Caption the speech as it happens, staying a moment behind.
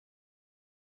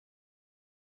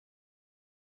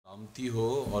आमती हो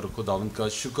और खुदावंद का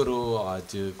शुक्र हो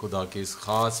आज खुदा के इस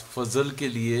ख़ास फजल के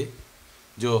लिए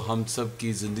जो हम सब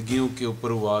की ज़िंदगियों के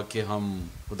ऊपर हुआ कि हम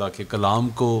खुदा के कलाम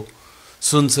को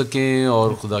सुन सकें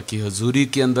और खुदा की हजूरी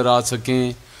के अंदर आ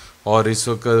सकें। और इस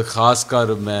वक्त ख़ास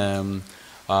कर मैं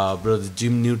ब्रदर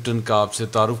जिम न्यूटन का आपसे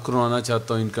तारुफ करवाना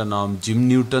चाहता हूँ। इनका नाम जिम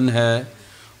न्यूटन है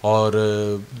और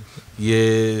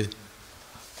ये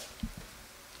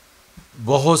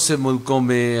बहुत से मुल्कों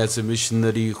में ऐसे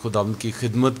मिशनरी खुदा की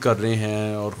खिदमत कर रहे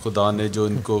हैं और खुदा ने जो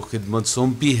इनको खिदमत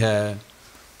सौंपी है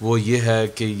वो ये है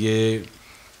कि ये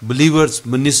बिलीवर्स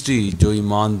मिनिस्ट्री जो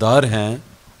ईमानदार हैं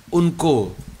उनको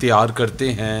तैयार करते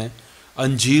हैं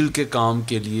अंजील के काम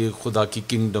के लिए, खुदा की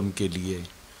किंगडम के लिए।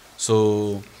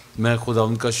 मैं खुदा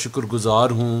उनका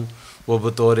शुक्रगुज़ार हूँ। वो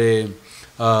बतौर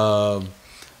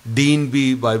डीन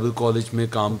भी बाइबल कॉलेज में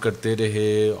काम करते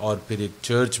रहे और फिर एक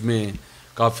चर्च में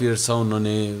काफ़ी अर्सा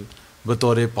उन्होंने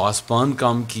बतौर पासबान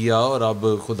काम किया और अब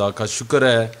खुदा का शुक्र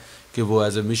है कि वो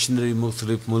एज ए मिशनरी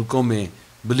मुख्तलिफ़ मुल्कों में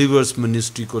बिलीवर्स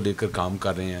मिनिस्ट्री को लेकर काम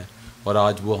कर रहे हैं और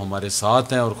आज वो हमारे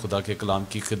साथ हैं और खुदा के कलाम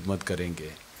की खिदमत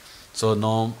करेंगे। So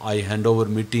now I hand over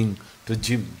meeting to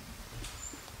Jim.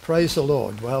 Praise the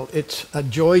Lord. Well, it's a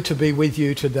joy to be with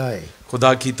you today.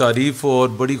 खुदा की तारीफ और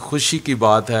बड़ी खुशी की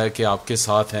बात है कि आपके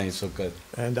साथ हैं इस वक्त।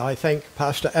 And I thank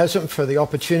Pastor Azam for the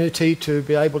opportunity to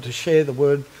be able to share the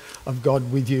word of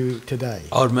God with you today.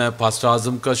 और मैं पास्टर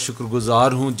आज़म का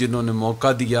शुक्रगुजार हूँ जिन्होंने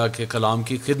मौका दिया कि कलाम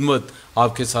की खिदमत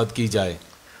आपके साथ की जाए।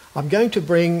 I'm going to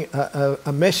bring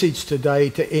a message today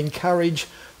to encourage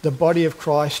the body of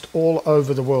Christ all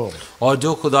over the world. और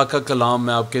जो खुदा का कलाम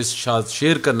मैं आपके साथ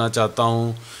शेयर करना चाहता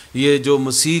हूँ ये जो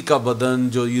मसीह का बदन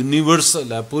जो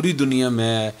यूनिवर्सल है पूरी दुनिया में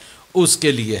है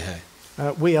उसके लिए है।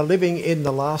 We are living in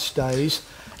the last days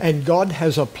and God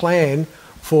has a plan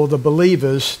for the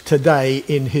believers today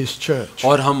in His church.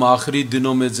 और हम आखिरी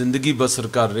दिनों में ज़िंदगी बसर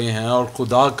कर रहे हैं और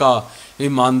खुदा का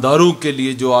ईमानदारों के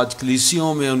लिए जो आज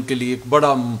कलीसियों में उनके लिए एक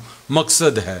बड़ा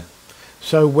मकसद है।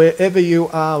 So wherever you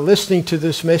are listening to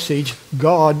this message,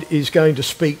 God is going to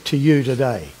speak to you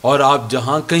today. और आप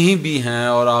जहाँ कहीं भी हैं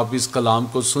और आप इस कलाम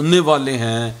को सुनने वाले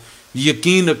हैं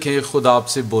यकीन रखें खुदा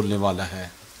आपसे बोलने वाला है।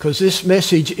 Because this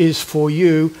message is for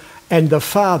you and the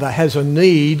Father has a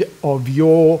need of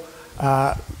your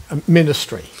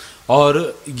ministry. और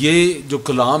ये जो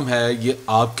कलाम है ये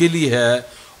आपके लिए है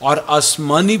और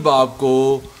आसमानी बाप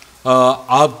को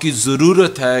आपकी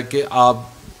ज़रूरत है कि आप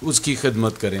उसकी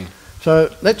खिदमत करें। So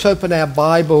let's open our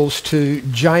Bibles to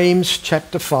James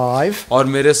chapter 5. और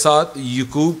मेरे साथ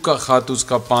याकूब का ख़त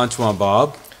उसका 5वां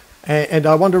बाब। And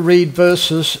I want to read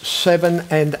verses 7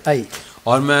 and 8.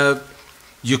 और मैं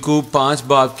याकूब 5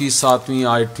 बाब की 7वीं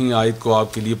 8वीं आयत को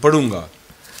आपके लिए पढ़ूंगा।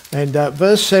 And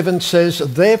verse 7 says,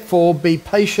 "Therefore be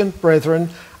patient, brethren,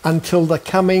 until the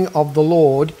coming of the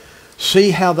Lord. See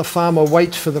how the farmer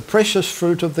waits for the precious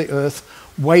fruit of the earth,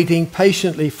 waiting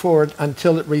patiently for it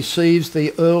until it receives the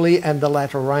early and the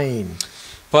latter rain."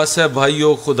 बस है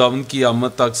भाइयों खुदावंद की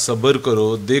आमद तक सब्र करो।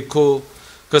 देखो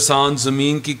किसान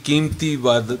ज़मीन की कीमती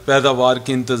पैदावार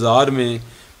के इंतज़ार में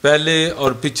पहले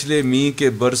और पिछले मींह के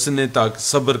बरसने तक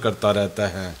सब्र करता रहता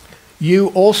है।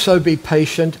 You also be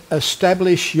patient,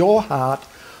 establish your heart,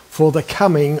 for the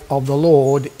coming of the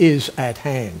Lord is at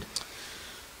hand.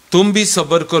 तुम भी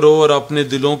सब्र करो और अपने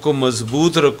दिलों को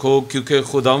मजबूत रखो क्योंकि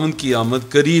खुदावंद की आमद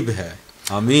करीब है।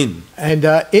 आमीन। And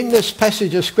in this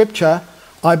passage of scripture,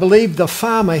 I believe the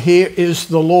farmer here is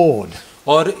the Lord.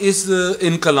 और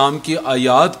इन कलाम की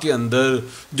आयात के अंदर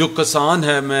जो किसान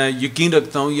है मैं यकीन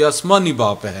रखता हूँ ये आसमानी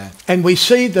बाप है। And we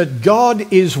see that God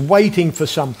is waiting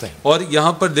for something. और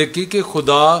यहाँ पर देखिए कि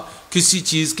खुदा किसी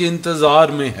चीज़ के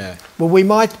इंतज़ार में है। Well, we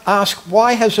might ask,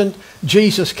 why hasn't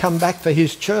Jesus come back for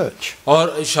His church?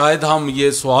 और शायद हम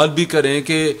ये सवाल भी करें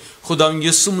कि खुदा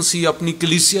यीशु मसीह अपनी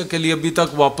कलीसिया के लिए अभी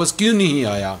तक वापस क्यों नहीं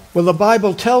आया? Well, the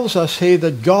Bible tells us here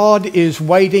that God is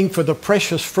waiting for the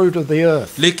precious fruit of the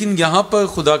earth. लेकिन यहाँ पर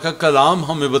खुदा का कलाम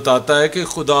हमें बताता है कि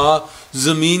खुदा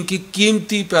ज़मीन की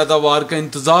कीमती पैदावार का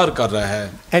इंतज़ार कर रहा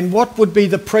है। And what would be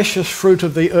the precious fruit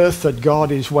of the earth that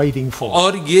God is waiting for?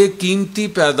 और ये कीमती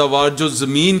पैदावार जो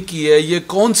ज़मीन की है ये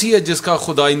कौन सी है जिसका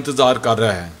खुदा इंतज़ार कर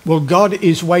रहा है? Well, God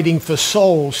is waiting for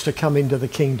souls to come into the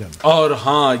kingdom. और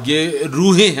हाँ ये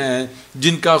रूहें हैं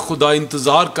जिनका खुदा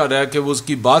इंतज़ार कर रहा है कि वो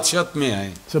उसकी बादशाहत में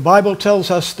आए। The Bible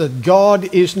tells us that God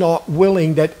is not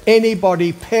willing that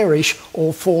anybody perish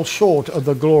or fall short of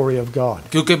the glory of God.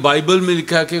 क्योंकि बाइबल में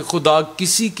लिखा है कि खुदा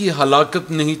किसी की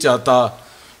हलाकत नहीं चाहता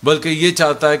बल्कि ये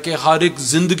चाहता है कि हर एक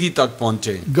जिंदगी तक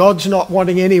पहुंचे। God's not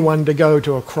wanting anyone to go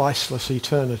to a Christless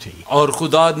eternity. और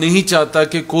खुदा नहीं चाहता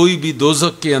कि कोई भी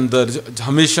दोज़ख के अंदर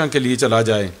हमेशा के लिए चला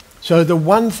जाए। So the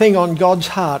one thing on God's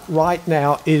heart right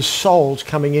now is souls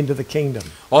coming into the kingdom.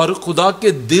 और खुदा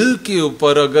के दिल के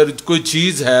ऊपर अगर कोई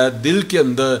चीज है दिल के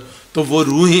अंदर तो वो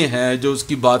रूहें हैं जो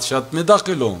उसकी बादशाहत में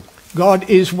दाखिल हों. God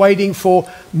is waiting for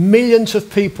millions of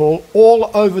people all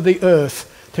over the earth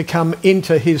to come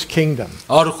into his kingdom.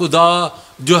 और खुदा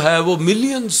जो है वो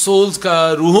मिलियन सोल्स का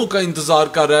रूहों का इंतजार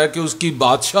कर रहा है कि उसकी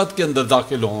बादशाहत के अंदर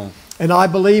दाखिल हों. And I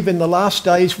believe in the last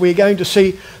days we're going to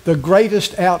see the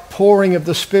greatest outpouring of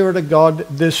the Spirit of God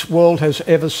this world has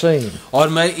ever seen. और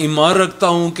मैं ईमान रखता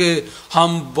हूं कि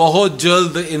हम बहुत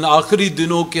जल्द इन आखिरी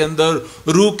दिनों के अंदर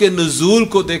रूह के नुज़ूल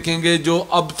को देखेंगे जो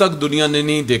अब तक दुनिया ने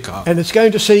नहीं देखा. And it's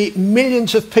going to see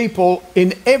millions of people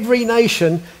in every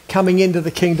nation coming into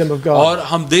the kingdom of God. और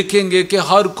हम देखेंगे कि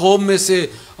हर कौम में से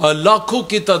लाखों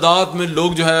की तादाद में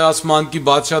लोग जो है आसमान की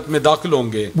बादशाहत में दाखिल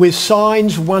होंगे. With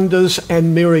signs, wonders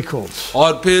and miracles.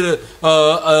 और फिर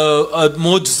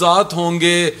मौजज़ात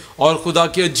होंगे और खुदा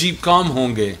के अजीब काम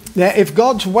होंगे. Now if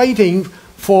God's waiting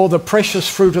for the precious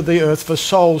fruit of the earth for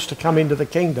souls to come into the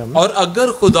kingdom, और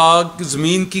अगर खुदा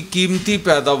ज़मीन की कीमती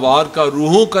पैदावार का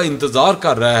रूहों का इंतजार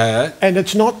कर रहा है and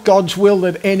it's not God's will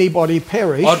that anybody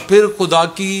perish, और फिर खुदा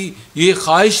की ये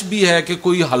ख्वाहिश भी है कि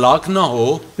कोई हलाक ना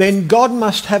हो, then God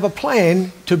must have a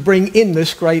plan to bring in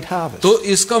this great harvest. तो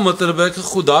इसका मतलब है कि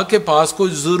खुदा के पास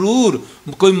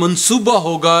कोई मंसूबा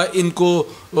होगा इनको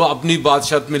अपनी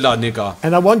बादशाहत में लाने का.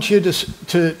 And I want you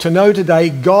to know today,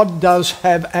 God does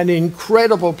have an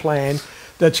incredible plan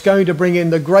that's going to bring in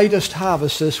the greatest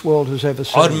harvest this world has ever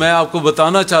seen. और मैं आपको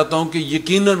बताना चाहता हूं कि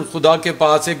यकीनन खुदा के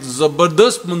पास एक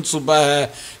जबरदस्त मंसूबा है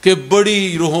कि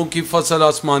बड़ी रूहों की फसल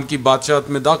आसमान की बादशाहत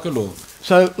में दाखिल हो.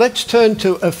 So let's turn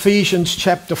to Ephesians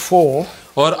chapter 4.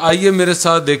 और आइए मेरे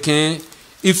साथ देखें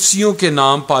इफसियों के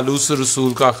नाम पालूस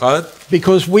रसूल का खत.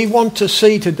 Because we want to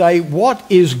see today what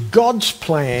is God's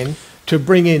plan to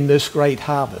bring in this great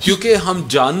harvest. क्योंकि हम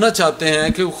जानना चाहते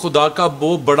हैं कि खुदा का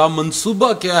वो बड़ा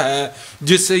मंसूबा क्या है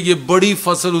जिससे ये बड़ी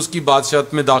फसल उसकी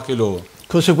बादशाहत में दाखिल हो.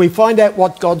 Because if we find out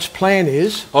what God's plan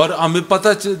is, और हमें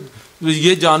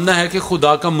ये जानना है कि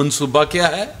खुदा का मंसूबा क्या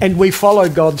है, and we follow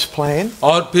God's plan,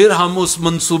 और फिर हम उस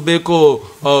मंसूबे को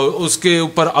उसके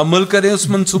ऊपर अमल करें उस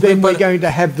मंसूबे then we're पर, going to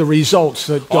have the results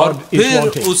that और God is फिर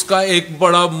wanting. उसका एक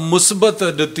बड़ा मुस्बत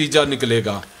नतीजा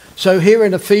निकलेगा. So here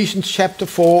in Ephesians chapter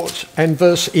 4 and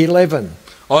verse 11,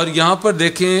 और यहाँ पर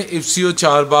देखें इफसियों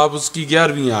 4 बाब उसकी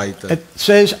 11वीं आयत है. it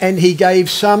says, and he gave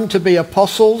some to be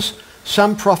apostles,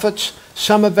 some prophets,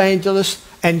 some evangelists,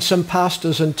 and some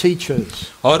pastors and teachers.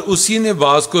 और उसी ने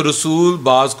बाज को रसूल,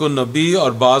 बाज को नबी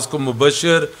और बाज को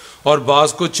मुबशर और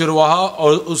बाज को चरवाहा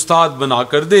और उस्ताद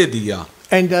बनाकर दे दिया.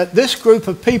 And this group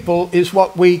of people is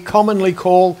what we commonly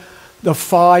call the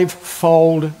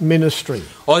fivefold ministry.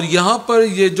 और यहाँ पर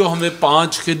ये जो हमें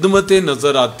 5 खिदमतें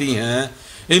नजर आती हैं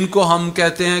इनको हम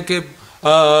कहते हैं कि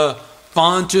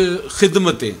 5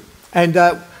 खिदमतें.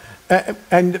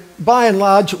 And by and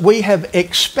large, we have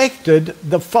expected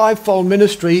the fivefold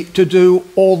ministry to do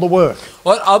all the work.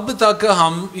 और अब तक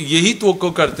हम यही तवक्को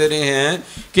करते रहे हैं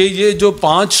कि ये जो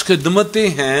 5 खिदमतें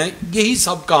हैं यही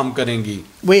सब काम करेंगी.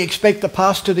 We expect the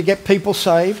pastor to get people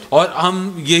saved. और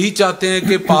हम यही चाहते हैं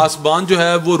कि पासबान जो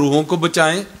है वो रूहों को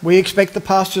बचाएं. We expect the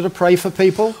pastor to pray for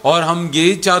people. और हम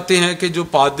यही चाहते हैं कि जो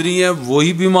पादरी हैं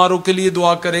वही बीमारों के लिए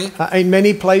दुआ करें. In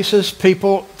many places,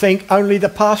 people think only the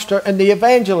pastor and the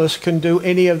evangelist can do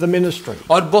any of the ministry.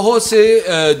 और बहुत से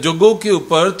जगहों के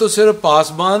ऊपर तो सिर्फ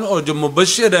पासबान और जो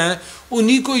मुबश्शिर हैं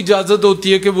उन्हीं को इजाजत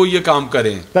होती है कि वो ये काम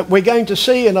करें. But we're going to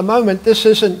see in a moment this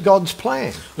isn't God's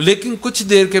plan. लेकिन कुछ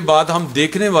देर के बाद हम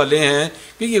देखने वाले हैं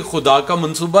कि ये खुदा का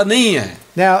मंसूबा नहीं है.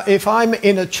 Now, if I'm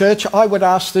in a church, I would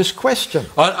ask this question.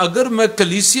 और अगर मैं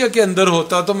कलीसिया के अंदर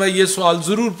होता तो मैं ये सवाल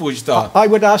जरूर पूछता. I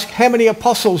would ask, how many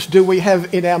apostles do we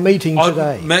have in our meeting और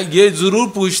today? मैं ये जरूर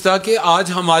पूछता कि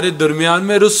आज हमारे दरमियान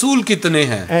में रसूल कितने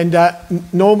हैं. And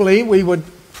normally we would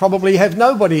probably have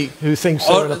nobody who thinks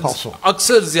they're an और apostle.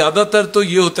 अक्सर ज्यादातर तो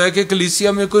ये होता है कि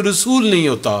कलीसिया में कोई रसूल नहीं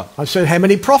होता. I said, how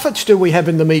many prophets do we have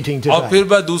in the meeting और today? फिर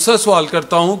मैं दूसरा सवाल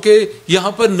करता हूँ कि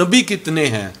यहाँ पर नबी कितने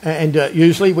हैं. And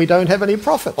usually we don't have any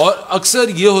prophets. और अक्सर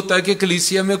ये होता है कि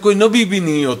कलीसिया में कोई नबी भी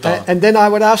नहीं होता. And then I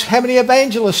would ask, how many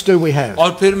evangelists do we have?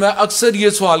 और फिर मैं अक्सर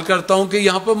ये सवाल करता हूँ कि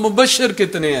यहाँ पर मुबश्शिर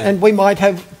कितने हैं. And we might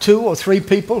have 2 or 3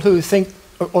 people who think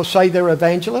or say they're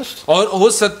evangelists. और हो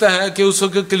सकता है कि उस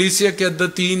वक्त कलीसिया के अंदर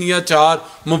 3 या 4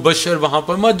 मुबश्शिर वहां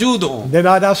पर मौजूद हों। Then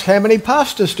I'd ask, how many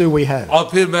pastors do we have? और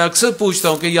फिर मैं अक्सर पूछता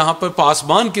हूं कि यहाँ पर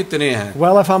पासबान कितने हैं।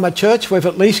 Well, if I'm a church, we've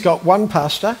at least got one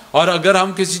pastor. और अगर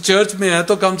हम किसी चर्च में हैं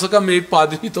तो कम से कम एक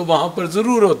पादरी तो वहां पर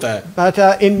जरूर होता है। But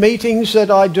in meetings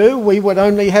that I do, we would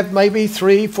only have maybe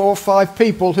 3, 4, 5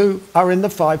 people who are in the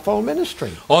fivefold ministry.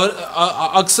 और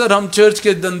अक्सर हम चर्च के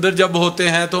अंदर जब होते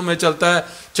हैं तो हमें चलता है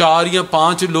 4 या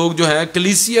 5 लोग जो हैं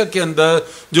कलीसिया के अंदर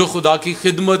जो खुदा की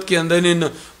खिदमत के अंदर इन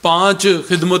 5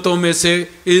 खिदमतों में से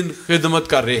इन खिदमत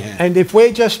कर रहे हैं। And if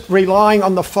we're just relying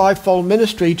on the fivefold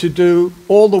ministry to do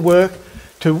all the work,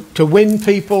 to win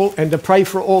people and to pray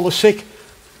for all the sick,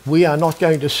 we are not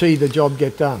going to see the job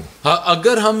get done. हाँ,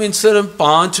 अगर हम इन सिर्फ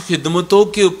 5 खिदमतों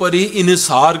के ऊपर ही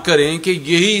इन्हिसार करें कि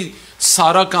यही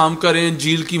सारा काम करें,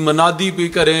 झील की मनादी भी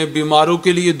करें, बीमारों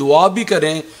के लिए दुआ भी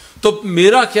करें, तो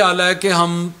मेरा ख्याल है कि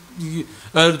हम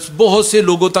बहुत से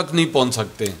लोगों तक नहीं पहुंच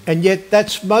सकते। And yet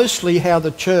that's mostly how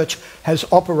the church has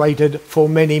operated for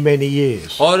many, many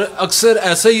years. और अक्सर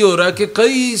ऐसा ही हो रहा है कि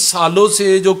कई सालों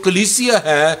से जो कलीसिया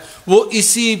है वो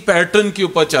इसी पैटर्न के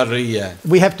ऊपर चल रही है।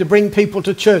 We have to bring people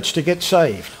to church to get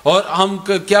saved. और हम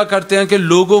क्या करते हैं कि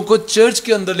लोगों को चर्च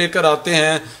के अंदर लेकर आते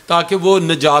हैं ताकि वो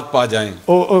निजात पा जाएं।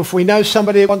 Or if we know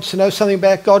somebody wants to know something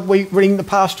about God, we ring the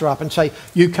pastor up and say,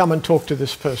 you come and talk to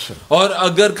this person. और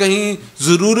अगर कहीं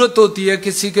ज़रूरत होती है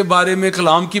किसी के बारे में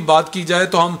कलाम की बात की जाए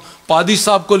तो हम पादी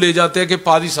साहब को ले जाते हैं कि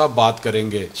पादी साहब बात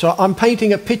करेंगे। So I'm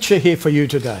painting a picture here for you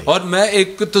today. और मैं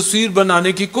एक तस्वीर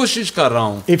बनाने की कोशिश कर रहा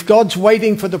हूँ। If God's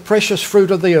waiting for the precious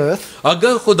fruit of the earth,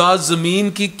 अगर खुदा ज़मीन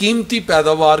की कीमती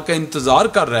पैदावार का इंतजार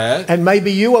कर रहा है, and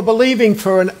maybe you are believing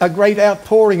for a great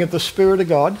outpouring of the Spirit of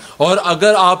God, और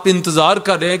अगर आप इंतजार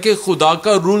कर रहे हैं कि खुदा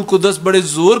का रूह कुदस बड़े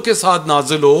जोर के साथ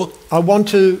नाजिल हो, I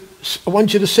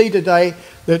want you to see today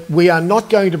that we are not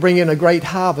going to bring in a great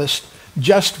harvest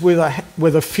just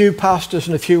with a few pastors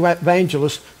and a few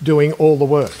evangelists doing all the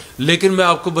work. लेकिन मैं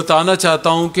आपको बताना चाहता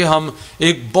हूं कि हम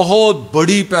एक बहुत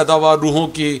बड़ी पैदावार रूहों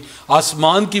की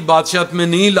आसमान की बादशाहत में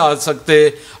नहीं ला सकते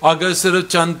अगर सिर्फ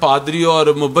चंद पादरी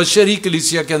और मुबश्शिर ही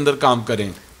कलीसिया के अंदर काम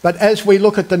करें। But as we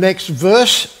look at the next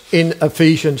verse in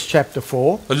Ephesians chapter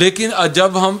 4, लेकिन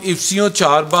जब हम इफिसियों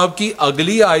 4 बाब की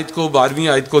अगली आयत को 12वीं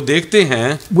आयत को देखते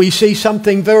हैं, we see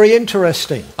something very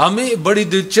interesting. हमें बड़ी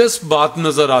दिलचस्प बात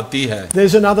नजर आती है।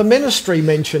 There's another ministry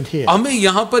mentioned here. हमें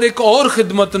यहाँ पर एक और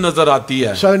खिदमत नजर आती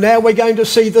है। So now we're going to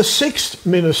see the 6th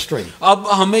ministry. अब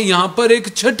हमें यहाँ पर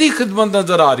एक छठी खिदमत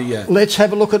नजर आ रही है। Let's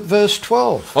have a look at verse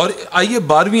 12. और आइए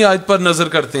 12वीं आयत पर नजर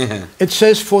करते हैं। It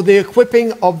says, for the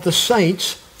equipping of the saints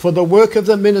for the work of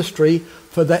the ministry,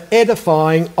 for the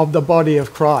edifying of the body of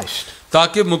Christ.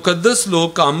 ताकि मुकद्दस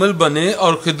लोग कामिल बने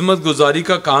और खिदमत गुजारी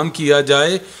का काम किया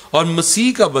जाए और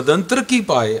मसीह का बदन तरक्की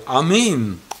पाए।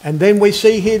 आमीन। And then we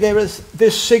see here there is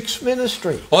this 6th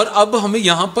ministry. और अब हमें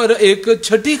यहाँ पर एक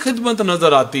छठी खिदमत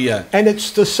नजर आती है। And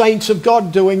it's the saints of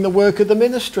God doing the work of the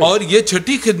ministry. और ये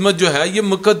छठी खिदमत जो है ये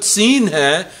मुकद्दसीन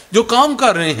है जो काम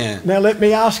कर रहे हैं। Now let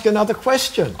me ask another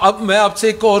question. अब मैं आपसे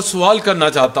एक और सवाल करना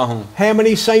चाहता हूँ। How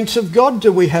many saints of God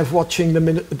do we have watching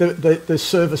the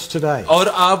service today? और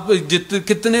आप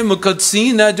कितने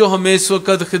मुकद्दसीन हैं जो हमें इस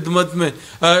वक्त खिदमत में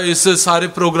इस सारे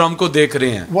प्रोग्राम को देख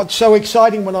रहे हैं। What's so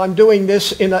exciting when I'm doing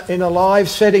this in a live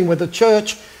setting with the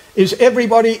church is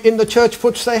everybody in the church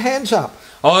puts their hands up.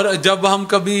 और जब हम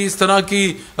कभी इस तरह की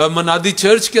मनादी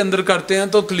चर्च के अंदर करते हैं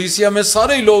तो कलीसिया में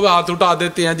सारे ही लोग हाथ उठा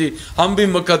देते हैं, जी हम भी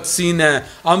मुकद्दसीन हैं,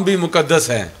 हम भी मुकद्दस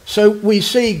हैं। So we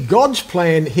see God's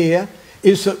plan here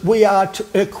is that we are to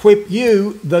equip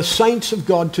you, the saints of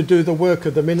God, to do the work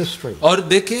of the ministry. और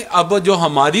देखें अब जो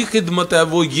हमारी खिदमत है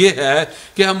वो ये है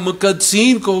कि हम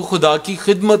मुकद्दसीन को खुदा की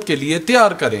खिदमत के लिए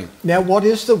तैयार करें। Now what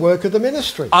is the work of the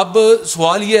ministry? अब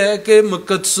सवाल ये है कि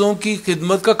मुकद्दसों की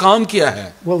खिदमत का काम क्या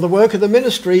है? Well, the work of the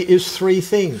ministry is 3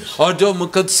 things. और जो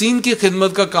मुकद्दसीन की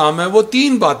खिदमत का काम है वो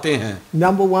 3 बातें हैं।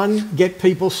 Number 1, get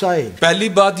people saved. पहली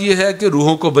बात ये है कि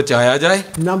रूहों को बचाया जाए।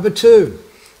 Number 2,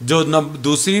 जो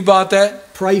दूसरी बात है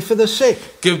pray for the sick.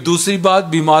 कि दूसरी बात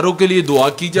बीमारों के लिए दुआ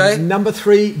की जाए। Number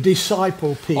 3,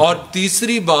 disciple people. और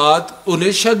तीसरी बात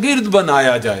उन्हें शागिर्द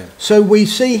बनाया जाए। So we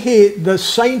see here the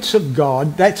saints of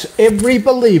God, that's every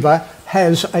believer,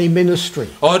 has a ministry.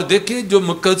 और देखिए जो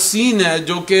मुकद्दसीन है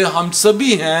जो कि हम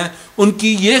सभी हैं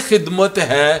उनकी ये खिदमत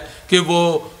है कि वो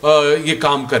ये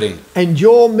काम करें। And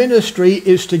your ministry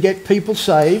is to get people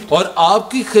saved. और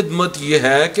आपकी खिदमत ये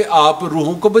है कि आप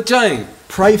रूहों को बचाएं,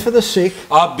 Pray for the sick,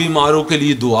 आप बीमारों के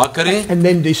लिए दुआ करें and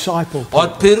then disciple people.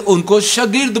 और फिर उनको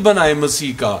शागिर्द बनाएं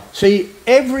मसीह का। See,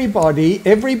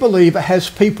 every believer has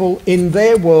people in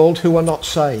their world who are not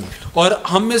saved. और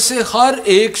हम में से हर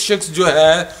एक शख्स जो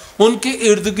है उनके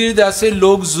इर्द गिर्द ऐसे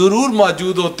लोग जरूर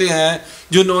मौजूद होते हैं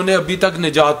जिन्होंने अभी तक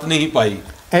निजात नहीं पाई,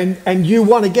 and you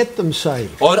want to get them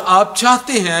saved. और आप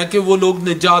चाहते हैं कि वो लोग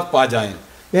निजात पा जाएं।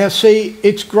 Now see,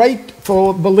 it's great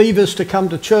for believers to come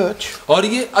to church. और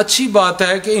ये अच्छी बात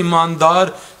है कि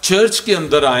ईमानदार चर्च के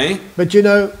अंदर आएं। But you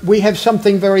know, we have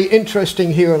something very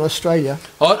interesting here in Australia.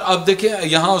 और अब देखिए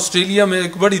यहाँ ऑस्ट्रेलिया में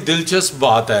एक बड़ी दिलचस्प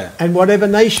बात है। And whatever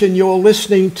nation you're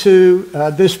listening to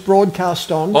this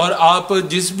broadcast on, और आप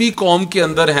जिस भी कौम के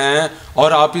अंदर हैं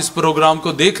और आप इस प्रोग्राम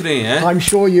को देख रहे हैं, I'm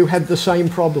sure you have the same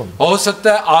problem. हो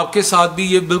सकता है आपके साथ भी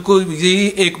ये बिल्कुल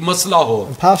यही एक मसला हो।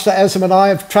 Pastor Azam and I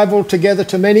have travelled together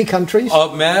to many countries.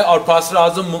 और मैं और पास्टर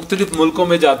आजम मुख्तलिफ मुल्कों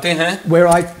में जाते हैं, where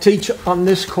I teach on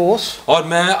this course. और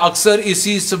मैं अक्सर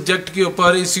इसी सब्जेक्ट के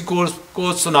ऊपर इसी कोर्स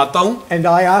को सुनाता हूँ। And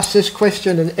I ask this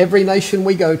question in every nation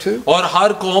we go to. और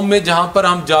हर कौम में जहाँ पर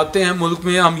हम जाते हैं मुल्क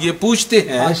में हम ये पूछते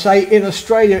हैं। I say in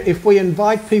Australia, if we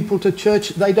invite people to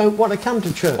church, they don't want to come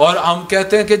to church. और हम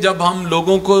कहते हैं कि जब हम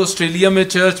लोगों को ऑस्ट्रेलिया में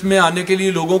चर्च में आने के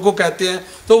लिए लोगों को कहते हैं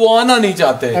तो वो आना नहीं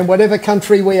चाहते। And whatever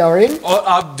country we are in, और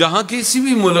आप जहाँ किसी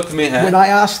भी मुल्क में हैं, when I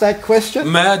ask that question,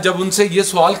 मैं जब उनसे ये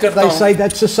सवाल करता they हूँ, say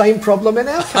that's the same problem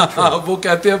in our country. वो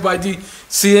कहते हैं भाई जी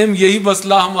सेम यही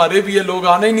मसला हमारे भी है, लोग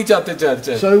आना ही नहीं चाहते church.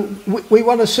 So we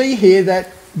want to see here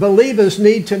that believers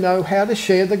need to know how to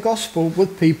share the gospel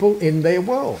with people in their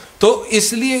world. तो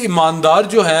इसलिए ईमानदार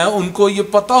जो हैं उनको ये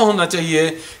पता होना चाहिए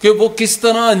कि वो किस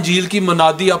तरह अंजील की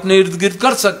मनादी अपने इर्द गिर्द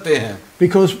कर सकते हैं।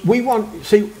 Because we want,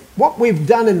 see, what we've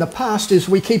done in the past is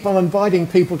we keep on inviting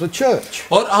people to church.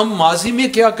 और हम माजी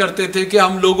में क्या करते थे कि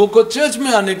हम लोगों को चर्च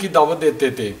में आने की दावत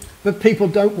देते थे, But people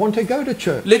don't want to go to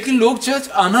church. लेकिन लोग चर्च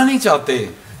आना नहीं चाहते।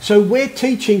 So we're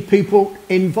teaching people,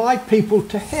 invite people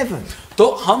to heaven. तो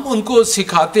हम उनको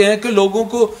सिखाते हैं कि लोगों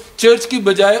को चर्च की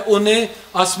बजाय उन्हें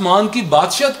आसमान की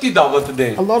बादशाहत की दावत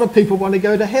दें। A lot of people want to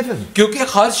go to heaven. क्योंकि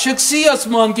हर शख्स ही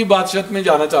आसमान की बादशाहत में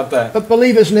जाना चाहता है, But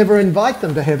believers never invite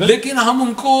them to heaven. लेकिन हम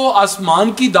उनको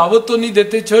आसमान की दावत तो नहीं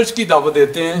देते, चर्च की दावत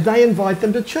देते हैं। They invite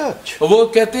them to church. वो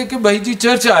कहते हैं कि भाई जी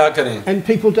चर्च आया करें, And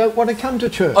people don't want to come to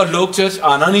church. और लोग चर्च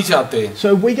आना नहीं चाहते।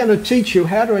 So we're going to teach you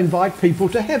how to invite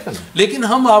people to heaven. लेकिन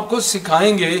हम आपको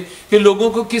सिखाएंगे कि लोगों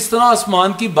को किस तरह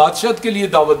आसमान की बादशाहत के लिए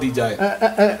दावत दी जाए।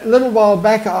 A little while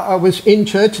back I was in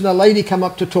church and a lady came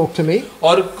up to talk to me.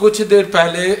 और कुछ देर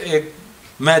पहले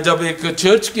मैं जब एक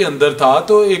चर्च के अंदर था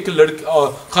तो एक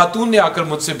खातून ने आकर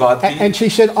मुझसे बात की। And she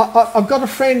said, I've got a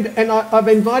friend and I'm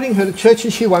inviting her to church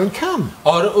and she won't come.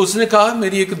 और उसने कहा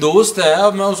मेरी एक दोस्त है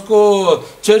और मैं उसको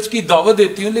चर्च की दावत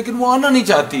देती हूँ लेकिन वो आना नहीं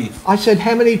चाहती। I said,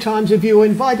 how many times have you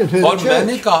invited her और to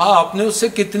मैंने church? कहा आपने उससे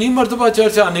कितनी मर्तबा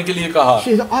चर्च आने के लिए कहा?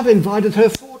 She said, I've invited her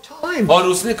 4 times. और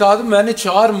उसने कहा तो मैंने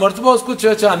 4 मर्तबा उसको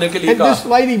चर्च आने के लिए And this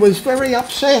कहा। lady was very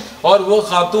upset. और वो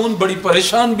खातून बड़ी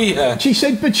परेशान भी है। She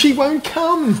said, but she won't come.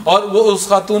 और वो उस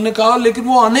खातून ने कहा लेकिन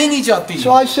वो आना ही नहीं चाहती।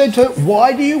 So I said to her,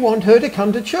 why do you want her to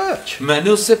come to church? मैंने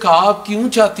उससे कहा आप क्यों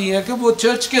चाहती हैं कि वो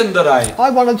चर्च के अंदर आए? I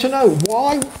wanted to know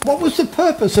what was the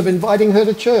purpose of inviting her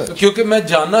to church? क्योंकि मैं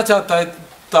जानना चाहता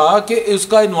था कि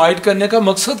उसका इनवाइट करने का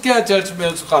मकसद क्या है चर्च में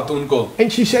उस खातून को।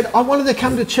 And she said, I wanted to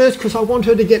come to church because I want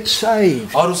her to get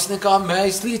saved. और उसने कहा मैं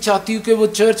इसलिए चाहती हूँ कि वो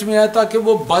चर्च में आए ताकि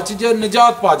वो बच जाए,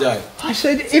 निजात पा जाए। I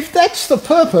said, if that's the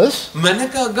purpose, मैंने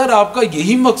कहा अगर आपका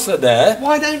यही मकसद है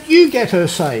why don't you get her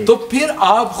saved? तो फिर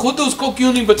आप खुद उसको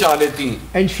क्यों नहीं बचा लेती?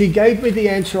 And she gave me the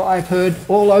answer I've heard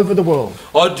all over the world.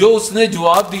 और जो उसने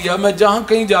जवाब दिया, मैं जहाँ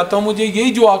कहीं जाता हूँ मुझे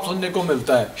यही जवाब सुनने को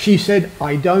मिलता है। She said,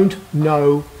 I don't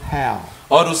know how.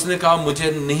 और उसने कहा मुझे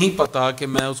नहीं पता कि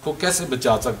मैं उसको कैसे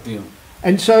बचा सकती हूँ।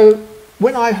 And so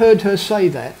when I heard her say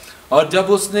that, और जब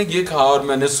उसने ये कहा और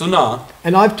मैंने सुना,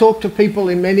 and I've talked to people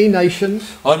in many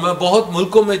nations, और मैं बहुत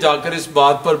मुल्कों में जाकर इस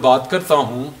बात पर बात करता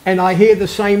हूँ, and I hear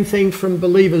the same thing from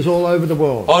believers all over the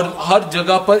world. और हर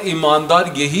जगह पर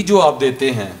ईमानदार यही जवाब देते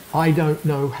हैं, I don't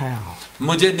know how.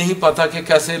 मुझे नहीं पता कि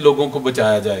कैसे लोगों को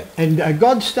बचाया जाए। And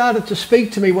God started to speak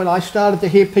to me when I started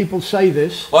to hear people say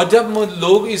this. और जब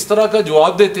लोग इस तरह का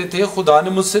जवाब देते थे, खुदा ने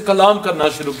मुझसे कलाम करना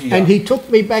शुरू किया। And He took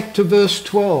me back to verse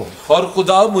 12. और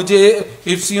खुदा मुझे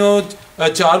इफ्सियों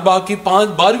 4 की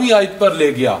 12वीं आयत पर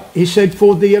ले गया। He said,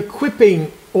 for the equipping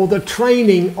or the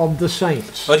training of the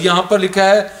saints. और यहाँ पर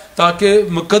लिखा है ताकि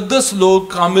मुकद्दस लोग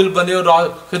कामिल बने और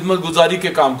खिदमत गुजारी के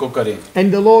काम को करें।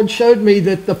 And the Lord showed me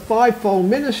that the fivefold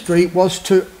ministry was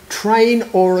to train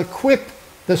or equip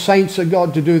the saints of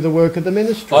God to do the work of the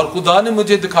ministry. और खुदा ने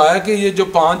मुझे दिखाया कि ये जो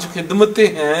 5 खिदमतें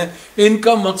हैं,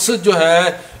 इनका मकसद जो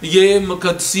है ये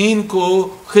मुकद्दसीन को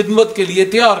खिदमत के लिए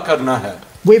तैयार करना है।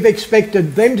 we've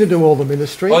expected them to do all the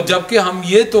ministry, और जबकि हम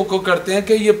ये तवक्को करते हैं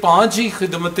कि ये 5 ही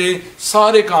खिदमतें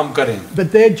सारे काम करें,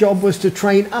 but their job was to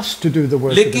train us to do the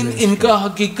work of the लेकिन ministry. इनका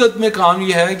हकीकत में काम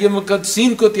ये है कि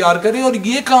मुकद्दसीन को तैयार करें और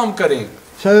ये काम करें.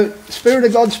 So Spirit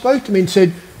of God spoke to me and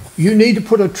said, you need to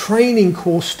put a training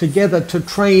course together to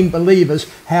train believers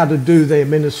how to do their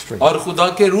ministry. और खुदा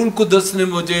के रूह कुदस ने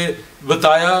मुझे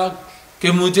बताया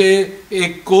कि मुझे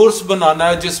एक कोर्स बनाना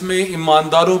है जिसमें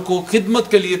ईमानदारों को खिदमत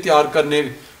के लिए तैयार करने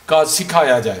का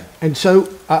सिखाया जाए. And so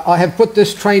I have put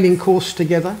this training course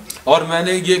together. और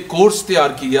मैंने ये कोर्स तैयार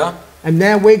किया. And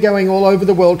now we're going all over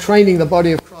the world training the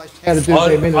body of Christ how to do और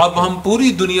their ministry. अब हम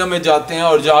पूरी दुनिया में जाते हैं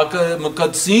और जाकर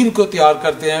मुकद्दसीन को तैयार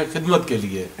करते हैं खिदमत के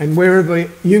लिए. And wherever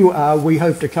you are, we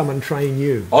hope to come and train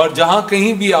you. और जहाँ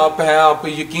कहीं भी आप हैं, आप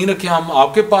यकीन रखें हम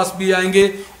आपके पास भी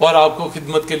आएंगे और आपको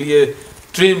खिदमत के लिए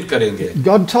ट्रेन करेंगे.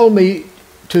 God told me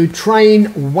to train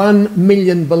 1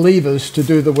 million believers to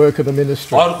do the work of the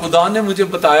ministry. और खुदा ने मुझे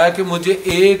बताया कि मुझे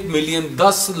 1 मिलियन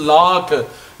 10 लाख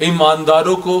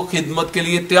ईमानदारों को खिदमत के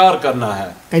लिए तैयार करना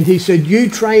है. And he said, you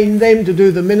train them to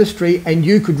do the ministry and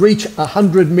you could reach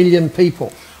 100 million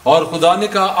people. और खुदा ने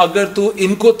कहा अगर तू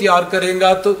इनको तैयार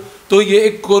करेगा तो ये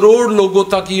 1 करोड़ लोगों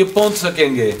तक ये पहुंच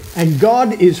सकेंगे. And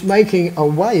God is making a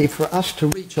way for us to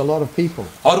reach a lot of people.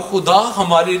 और खुदा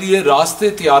हमारे लिए रास्ते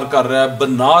तैयार कर रहा है,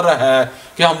 बना रहा है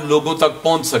कि हम लोगों तक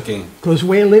पहुंच सकें. Because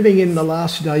we're living in the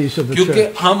last days of the क्योंकि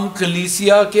church. हम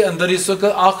कलीसिया के अंदर इस वक्त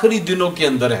आखिरी दिनों के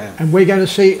अंदर हैं. And we're going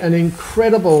to see an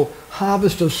incredible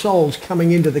harvest of souls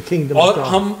coming into the kingdom of और God.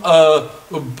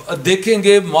 हम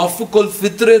देखेंगे माफुकुल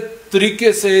फितरत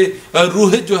तरीके से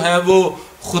रूह जो है वो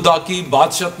खुदा की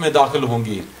बादशाहत में दाखिल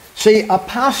होंगी. See, a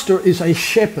pastor is a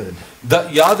shepherd.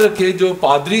 याद रखें जो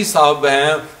पादरी साहब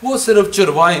हैं वो सिर्फ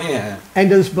चरवाहे हैं.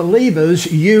 And as believers,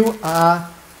 you are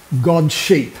God's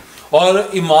sheep. और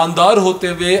ईमानदार होते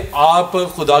हुए आप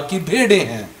खुदा की भेड़ें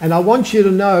हैं. And I want you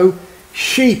to know,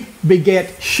 sheep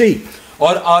beget sheep.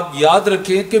 और आप याद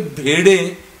रखें कि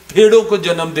भेड़ें भेड़ों को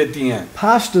जन्म देती हैं.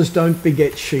 Pastors don't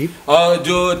beget sheep.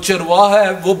 जो चरवाहा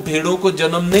है वो भेड़ों को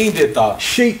जन्म नहीं देता.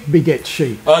 Sheep beget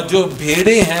sheep. जो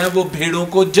भेड़ें हैं वो भेड़ों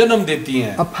को जन्म देती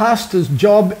हैं. A pastor's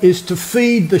job is to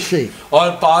feed the sheep. और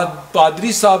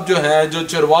पादरी साहब जो है जो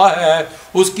चरवाहा है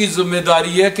उसकी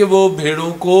जिम्मेदारी है कि वो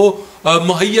भेड़ों को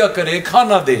मुहैया करे,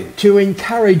 खाना दे. To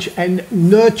encourage and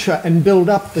nurture and build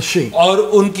up the sheep. और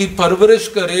उनकी परवरिश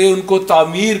करे, उनको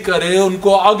तामीर करे,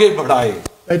 उनको आगे बढ़ाए.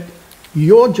 But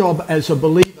your job as a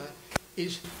believer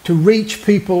is to reach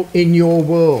people in your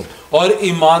world. और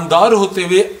ईमानदार होते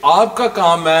हुए आपका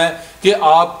काम है कि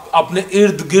आप अपने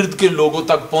इर्द गिर्द के लोगों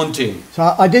तक पहुंचे.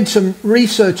 So I did some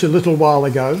research a little while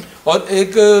ago. और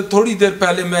एक थोड़ी देर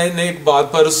पहले मैंने एक बात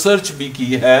पर रिसर्च भी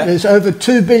की है. There's over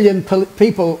 2 billion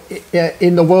people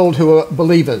in the world who are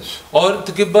believers. और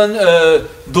तकरीबन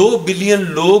 2 बिलियन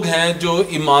लोग हैं जो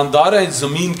ईमानदार हैं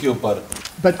जमीन के ऊपर.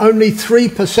 But only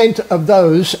 3% of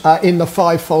those are in the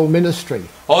fivefold ministry.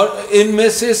 और इनमें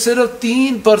से सिर्फ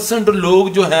 3% लोग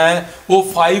जो हैं वो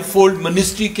 5-fold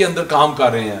मिनिस्ट्री के अंदर काम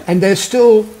कर रहे हैं. And there's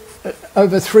still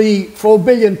over 3-4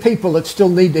 billion people that still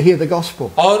need to hear the gospel.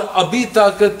 और अभी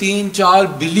तक 3-4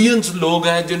 बिलियन लोग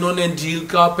हैं जिन्होंने इंजील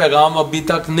का पैगाम अभी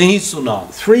तक नहीं सुना.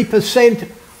 3%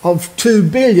 of 2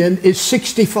 billion is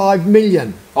 65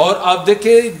 million. और आप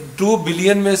देखें 2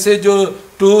 बिलियन में से जो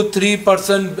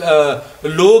 2-3%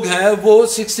 लोग हैं वो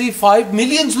 65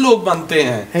 मिलियन लोग बनते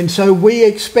हैं. And so we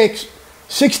expect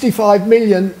 65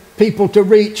 million people to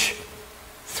reach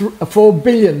 4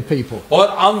 billion people. और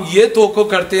हम ये तवक्को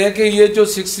करते हैं कि ये जो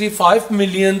 65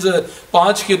 मिलियन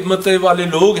 5 खिदमतें वाले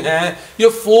लोग हैं ये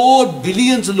 4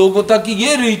 बिलियन लोगों तक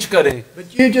ये रीच करें.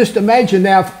 But you just imagine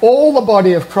now if all the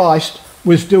body of Christ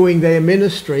was doing their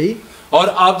ministry. और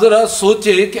आप जरा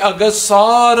सोचे कि अगर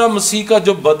सारा मसीह का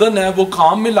जो बदन है वो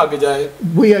काम में लग जाए.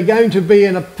 We are going to be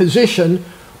in a position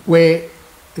where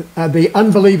the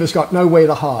unbelievers got nowhere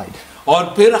to hide.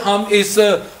 और फिर हम इस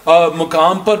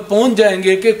मुकाम पर पहुंच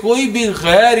जाएंगे कि कोई भी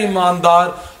गैर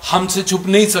ईमानदार हमसे छुप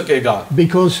नहीं सकेगा.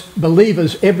 Because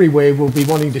believers everywhere will be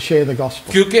wanting to share the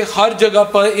gospel. क्योंकि हर जगह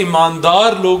पर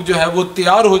ईमानदार लोग जो है वो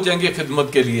तैयार हो जाएंगे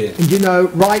खिदमत के लिए. And you know,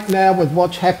 right now with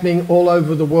what's happening all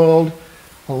over the world,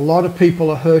 a lot of people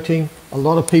are hurting, a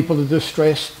lot of people are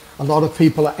distressed, a lot of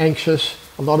people are anxious,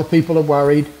 a lot of people are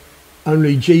worried.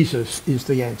 Only Jesus is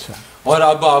the answer. और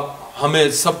अब आप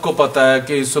हमें सबको पता है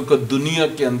कि इस वक्त दुनिया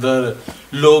के अंदर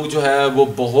लोग जो है वो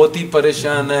बहुत ही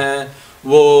परेशान हैं,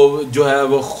 वो जो है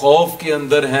वो खौफ के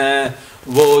अंदर हैं,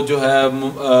 वो जो है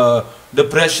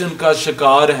डिप्रेशन का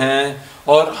शिकार हैं.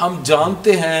 और हम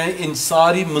जानते हैं इन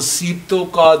सारी मुसीबतों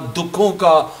का दुखों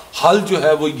का हल जो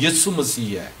है वो यीशु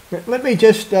मसीह है. Let me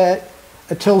just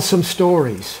tell some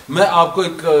stories. मैं आपको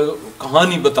एक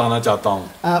कहानी बताना चाहता हूँ.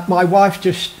 My wife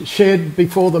just shared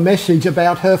before the message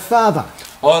about her father.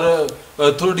 और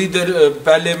थोड़ी देर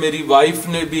पहले मेरी वाइफ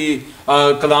ने भी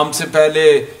कलाम से पहले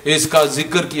इसका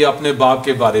जिक्र किया अपने बाप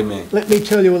के बारे में. Let me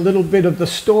tell you a little bit of the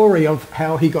story of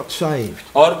how he got saved.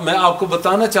 और मैं आपको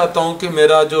बताना चाहता हूँ कि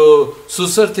मेरा जो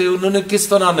ससुर थे उन्होंने किस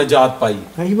तरह निजात पाई.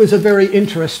 He was a very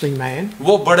interesting man.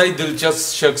 वो बड़ा ही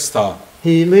दिलचस्प शख्स था.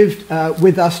 He lived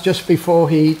with us just before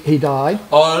he died.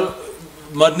 और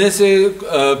मरने से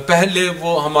पहले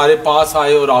वो हमारे पास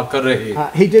आए और आकर रहे.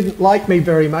 He didn't like me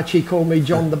very much. He called me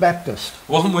John the Baptist.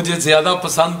 वो मुझे ज्यादा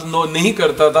पसंद नहीं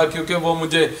करता था क्योंकि वो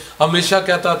मुझे हमेशा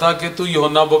कहता था कि तू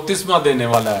यूहन्ना बपतिस्मा देने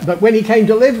वाला है. But when he came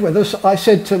to live with us, I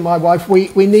said to my wife,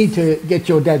 we need to get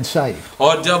your dad saved.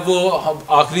 और जब वो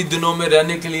आखिरी दिनों में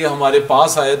रहने के लिए हमारे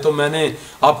पास आए तो मैंने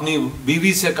अपनी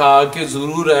बीवी से कहा कि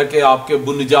जरूर है कि आपके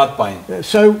अब्बू निजात पाएं.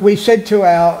 So we said to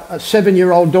our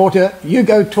 7-year-old daughter, you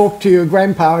go talk to your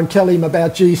grandpa and tell him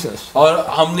about Jesus. और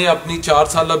हमने अपनी 4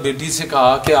 साला बेटी से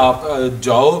कहा कि आप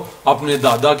जाओ अपने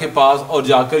दादा के पास और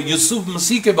जाकर यूसुफ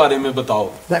मसीह के बारे में बताओ.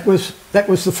 That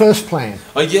was the first plan.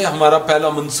 और ये हमारा पहला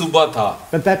मंसूबा था.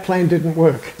 But that plan didn't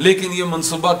work. लेकिन ये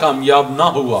मंसूबा कामयाब ना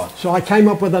हुआ. So I came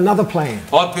up with another plan.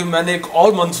 और फिर मैंने एक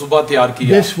और मंसूबा तैयार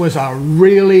किया. This was a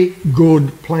really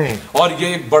good plan. और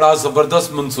ये एक बड़ा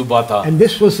जबरदस्त मंसूबा था. And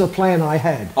this was the plan I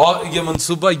had. और ये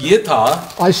मंसूबा ये था.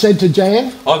 I said to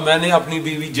Jan, और मैंने अपनी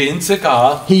बीवी जेन से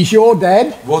कहा, he's your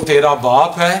dad. वो तेरा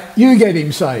बाप है. You get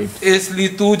him saved. इसलिए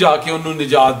तू जाके उन्हें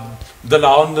निजात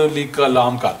दिलाने का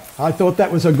कलाम कर. I thought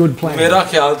that was a good plan. मेरा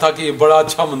ख्याल था कि ये बड़ा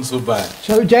अच्छा मंसूबा है.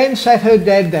 So Jan sat her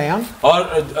dad down.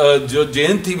 और जो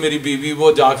जेन थी मेरी बीवी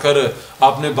वो जाकर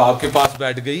अपने बाप के पास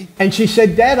बैठ गई. And she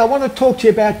said, Dad, I want to talk to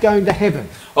you about going to heaven.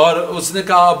 और उसने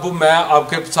कहा अब्बू मैं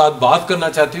आपके साथ बात करना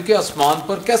चाहती हूँ कि आसमान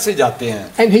पर कैसे जाते हैं.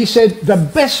 And he said, the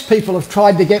best people have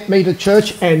tried to get me to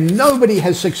church and nobody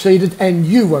has succeeded and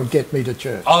you won't get me to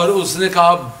church. और उसने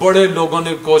कहा बड़े लोगों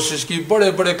ने कोशिश की,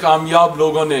 बड़े बड़े कामयाब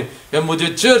लोगों ने मुझे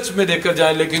चर्च में लेकर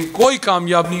जाए लेकिन कोई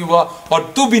कामयाब नहीं हुआ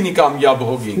और तू भी नहीं कामयाब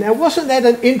होगी. Now wasn't that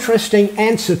an interesting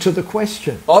answer to the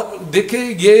question? और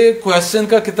देखिए ये क्वेश्चन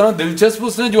का कितना दिलचस्प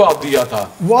उसने जवाब दिया था.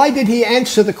 Why did he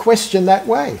answer the question that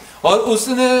way? और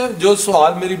उसने जो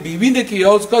सवाल मेरी बीवी ने किया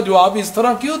उसका जवाब इस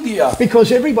तरह क्यों दिया?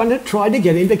 Because everyone had tried to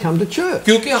get him to come to church.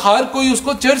 क्योंकि हर कोई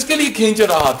उसको चर्च के लिए खींच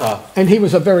रहा था. And he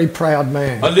was a very proud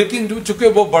man. लेकिन चूंकि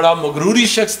वो बड़ा मगरूरी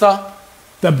शख्स था.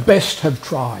 The best have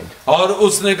tried. और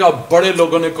उसने कहा बड़े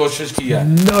लोगों ने कोशिश की है.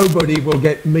 Nobody will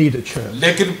get me to church.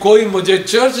 लेकिन कोई मुझे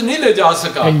चर्च नहीं ले जा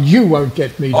सका. And you won't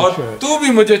get me to और church. तू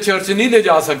भी मुझे चर्च नहीं ले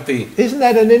जा सकती. Isn't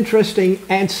that an interesting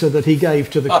answer that he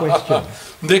gave to the question?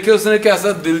 देखिए उसने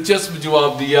कैसा दिलचस्प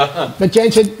जवाब दिया. But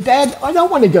Jan said, Dad, I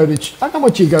don't want you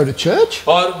to go to church.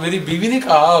 और मेरी बीवी ने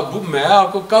कहा अब्बू मैं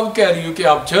आपको कब कह रही हूँ कि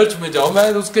आप चर्च में जाओ,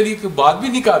 मैं उसके लिए बात भी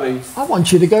नहीं कर रही. I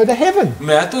want you to go to heaven.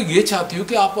 मैं तो ये चाहती हूँ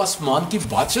कि आप आसमान की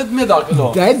बादशाहत में दाखिल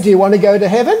हो. Dad, do you want to go to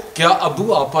heaven? क्या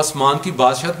अब्बू आप आसमान की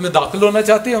बादशाहत में दाखिल होना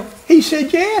चाहते हो? He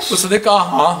said yes. उसने कहा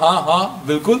हाँ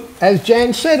बिल्कुल. As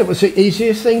Jan said, it was the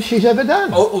easiest thing she's ever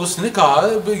done. और उसने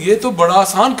कहा ये तो बड़ा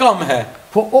आसान काम है.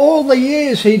 For all the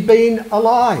years he'd been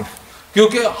alive.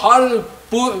 क्योंकि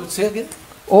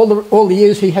all the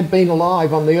years he had been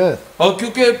alive on the earth. और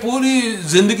क्योंकि पूरी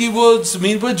जिंदगी वो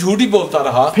जमीन पर झूठ ही बोलता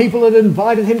रहा. People had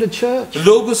invited him to church.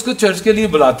 लोग उसको चर्च के लिए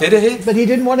बुलाते रहे. But he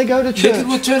didn't want to go to church. लेकिन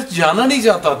वो चर्च जाना नहीं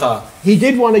चाहता था. He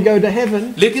did want to go to heaven.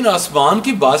 लेकिन आसमान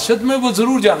की बादशाहत में वो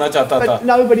जरूर जाना चाहता था. But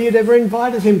nobody had ever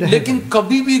invited him to heaven. लेकिन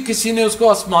कभी भी किसी ने उसको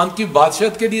आसमान की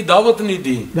बादशाहत के लिए दावत नहीं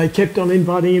दी. They kept on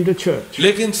inviting him to church.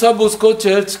 लेकिन सब उसको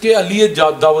चर्च के लिए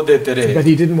दावत देते रहे. But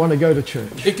he didn't want to go to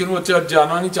church. लेकिन वो चर्च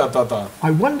जाना नहीं चाहता था.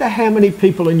 I wonder how many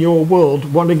people in your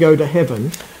world want to go to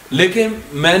heaven. लेकिन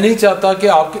मैं नहीं चाहता कि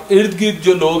आपके इर्द गिर्द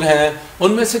जो लोग हैं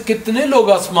उनमें से कितने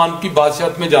लोग आसमान की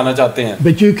बादशाहत में जाना चाहते हैं.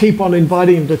 But you keep on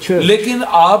inviting them to church. लेकिन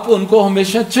आप उनको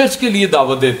हमेशा चर्च के लिए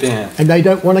दावत देते हैं. And they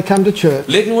don't want to come to church.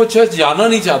 लेकिन वो चर्च जाना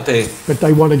नहीं चाहते. But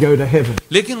they want to go to heaven.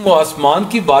 लेकिन वो आसमान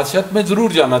की बादशाहत में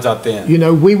जरूर जाना चाहते हैं. You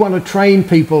know, we want to train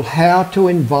people how to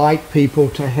invite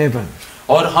people to heaven.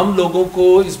 और हम लोगों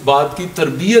को इस बात की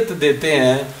तरबियत देते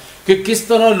हैं कि किस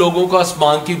तरह लोगों को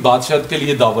आसमान की बादशाहत के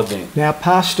लिए दावत दें. Now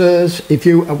pastors, if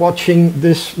you are watching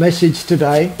this message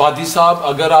today, पादी साहब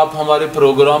अगर आप हमारे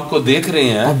प्रोग्राम को देख रहे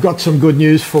हैं, I've got some good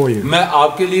news for you. मैं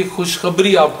आपके लिए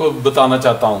खुशखबरी आपको बताना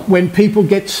चाहता हूँ. When people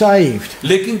get saved,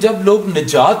 लेकिन जब लोग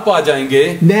निजात पा जाएंगे,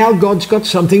 now God's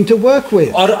got something to work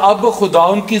with. और अब खुदा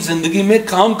उनकी जिंदगी में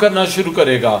काम करना शुरू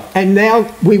करेगा. And now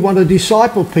we want to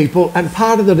disciple people, and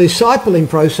part of the discipling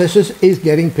process is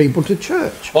getting people to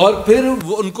church. और फिर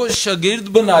उनको शागिर्द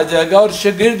बनाया जाएगा, और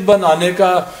शागिर्द बनाने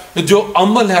का जो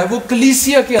अमल है वो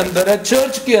कलीसिया के अंदर है,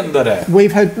 चर्च के अंदर है।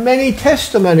 We've had many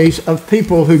testimonies of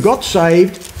people who got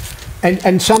saved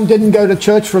and some didn't go to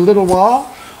church for a little while.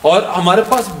 और हमारे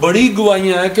पास बड़ी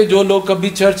गवाहियां हैं कि जो लोग कभी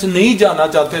चर्च नहीं जाना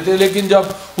चाहते थे, लेकिन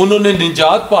जब उन्होंने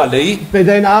निजात पा ली, But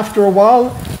then after a while,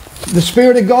 the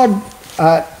Spirit of God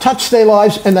touched their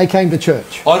lives and they came to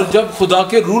church. और जब खुदा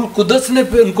के रूल कुदस ने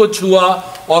उनको छुआ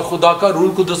और खुदा का रूल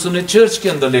कुदस उन्हें चर्च के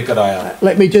अंदर लेकर आया।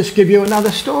 Let me just give you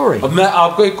another story. अब मैं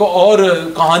आपको एक और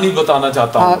कहानी बताना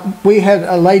चाहता हूँ। We had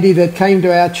a lady that came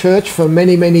to our church for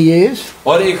many, many years.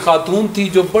 और एक खातून थी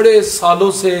जो बड़े सालों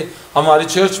से हमारे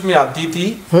चर्च में आती थी।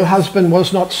 Her husband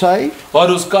was not saved.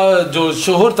 और उसका जो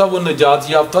शोहर था वो निजात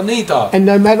याफ्ता नहीं था। And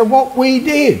no matter what we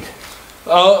did,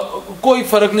 कोई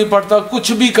फर्क नहीं पड़ता,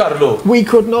 कुछ भी कर लो, we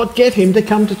could not get him to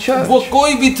come to church. वो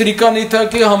कोई भी तरीका नहीं था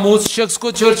कि हम उस शख्स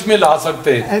को चर्च में ला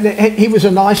सकते। And he was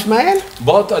a nice man,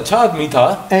 बहुत अच्छा आदमी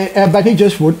था, but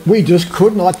we just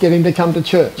could not get him to come to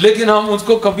church. लेकिन हम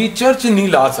उसको कभी चर्च नहीं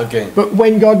ला सके। But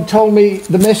when God told me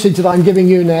the message that I'm giving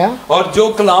you now, और जो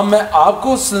कलाम मैं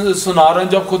आपको सुना रहा हूं,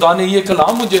 जब खुदा ने ये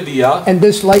कलाम मुझे दिया, and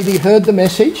this lady heard the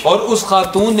message, और उस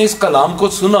खातून ने इस कलाम को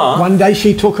सुना, one day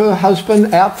she took her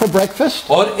husband out for breakfast.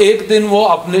 और एक दिन वो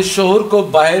अपने शोहर को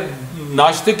बाहर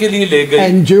नाश्ते के लिए ले गई।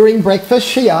 And during breakfast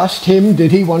she asked him,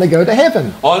 did he want to go to heaven?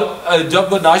 और जब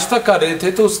वो नाश्ता कर रहे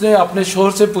थे तो उसने अपने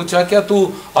शोहर से पूछा, क्या तू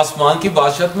आसमान की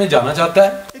बादशाहत में जाना चाहता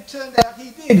है? It turned out he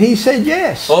did. He said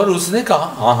yes. और उसने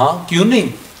कहा हाँ हाँ क्यों नहीं।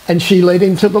 And she led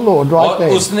him to the Lord right और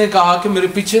there. उसने कहा कि मेरे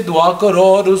पीछे दुआ करो,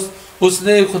 और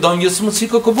उसने खुदा यीशु मसीह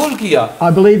को कबूल किया। I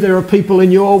believe there are people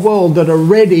in your world that are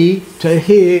ready to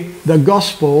hear the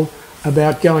gospel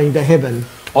about going to heaven.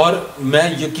 और मैं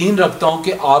यकीन रखता हूं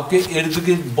कि आपके इर्द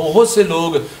गिर्द बहुत से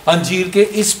लोग अंजीर के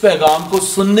इस पैगाम को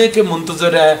सुनने के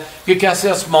मुंतजर है कि कैसे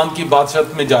आसमान की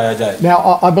बादशाहत में जाया जाए।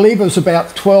 Now I believe it was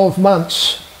about 12 months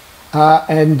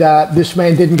and this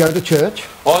man didn't go to church.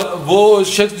 और वो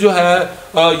शख्स जो है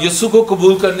यीशु को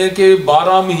कबूल करने के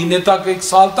 12 महीने तक, 1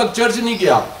 साल तक चर्च नहीं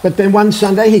गया। But then one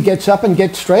Sunday he gets up and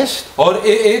gets dressed. और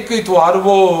एक इतवार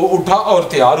वो उठा और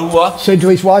तैयार हुआ। Said to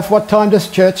his wife, what time does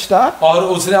church start? और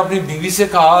उसने अपनी बीवी से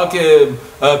कहा कि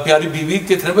प्यारी बीवी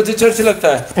कितने बजे चर्च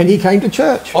लगता है? And he came to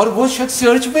church. और वो शख्स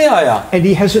चर्च में आया। And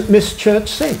he hasn't missed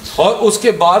church since. और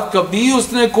उसके बाद कभी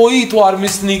उसने कोई इतवार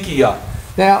मिस नहीं किया।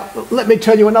 Now, let me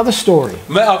tell you another story.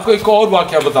 मैं आपको एक और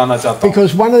वाकया बताना चाहता हूँ।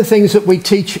 Because one of the things that we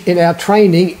teach in our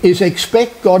training is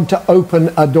expect God to open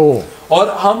a door. और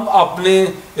हम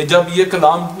अपने जब ये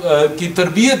कलाम की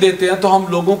तरबियत देते हैं तो हम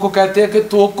लोगों को कहते हैं कि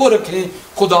तवक्को रखें,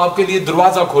 खुदा आपके लिए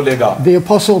दरवाजा खोलेगा। The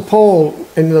Apostle Paul,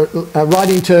 in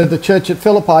writing to the church at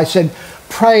Philippi, said,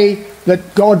 pray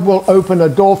that God will open a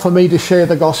door for me to share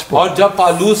the gospel. और जब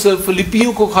पालूस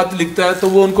फिलिपियों को खत लिखता है तो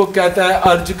वो उनको कहता है,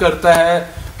 अर्ज करता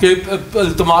है कि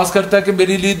इल्तिमास करता है कि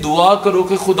मेरे लिए दुआ करो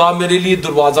कि खुदा मेरे लिए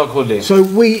दरवाजा खोले। So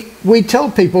we tell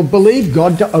people, believe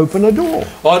God to open a door.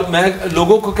 और मैं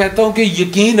लोगों को कहता हूँ कि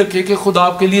यकीन रखें कि खुदा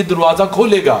आपके लिए दरवाजा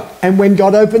खोलेगा। And when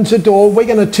God opens a door, we're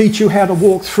going to teach you how to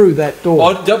walk through that door.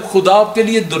 और जब खुदा आपके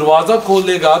लिए दरवाजा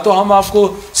खोलेगा तो हम आपको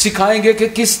सिखाएंगे कि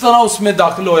किस तरह उसमें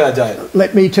दाखिल होया जाए।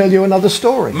 Let me tell you another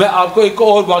story. मैं आपको एक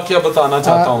और वाकया बताना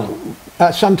चाहता हूँ।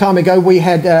 Some time ago we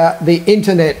had the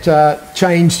internet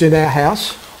changed in our house.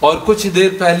 और कुछ देर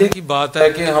पहले की बात है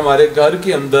कि हमारे घर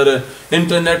के अंदर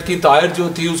इंटरनेट की तार जो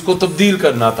थी उसको तब्दील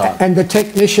करना था। And the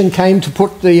technician came to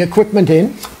put the equipment in.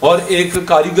 और एक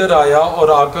कारीगर आया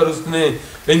और आकर उसने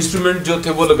इंस्ट्रूमेंट जो थे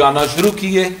वो लगाना शुरू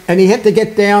किए। And he had to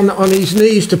get down on his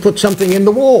knees to put something in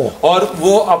the wall. और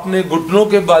वो अपने घुटनों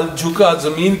के बल झुका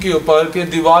जमीन के ऊपर के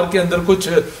दीवार के अंदर कुछ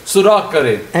सुराख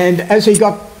करे। And as he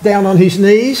got down on his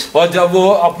knees, और जब वो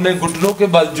अपने घुटनों के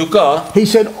बल झुका, he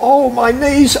said, "Oh, my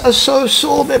knees are so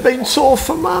sore. They've been sore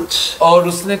for months." और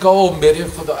उसने कहा, ओ मेरे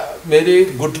खुदा, मेरे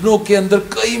घुटनों के अंदर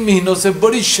कई महीनों से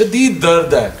बड़ी शदीद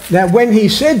दर्द है। Now, when he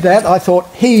said that, I thought,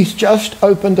 he's just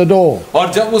opened the door.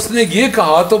 और जब उसने ये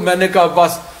कहा तो मैंने कहा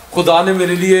बस खुदा ने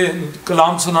मेरे लिए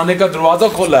कलाम सुनाने का दरवाजा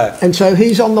खोला है। And so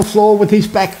he's on the floor with his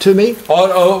back to me.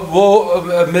 और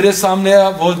वो मेरे सामने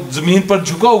वो जमीन पर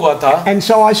झुका हुआ था। And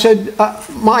so I said,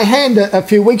 my hand a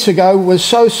few weeks ago was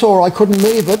so sore I couldn't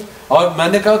move it. और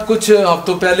मैंने कहा कुछ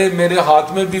हफ्तों पहले मेरे हाथ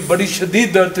में भी बड़ी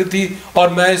शदीद दर्द थी और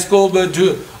मैं इसको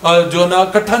जो ना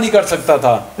इकट्ठा नहीं कर सकता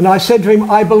था। And I said to him,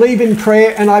 I believe in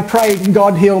prayer and I prayed and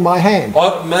God healed my hand.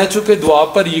 और मैं चूंकि दुआ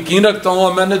पर यकीन रखता हूँ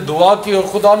और मैंने दुआ की और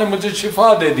खुदा ने मुझे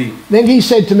शिफा दे दी। Then he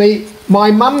said to me, My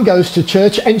mum goes to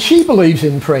church and she believes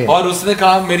in prayer. और उसने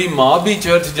कहा मेरी माँ भी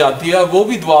चर्च जाती है, वो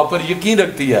भी दुआ पर यकीन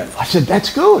रखती है। I said, that's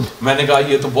good. मैंने कहा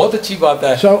ये तो बहुत अच्छी बात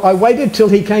है। So I waited till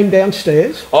he came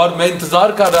downstairs. और मैं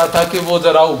इंतजार कर रहा था कि वो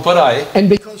जरा ऊपर आए। And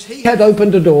because he had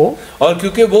opened a door, और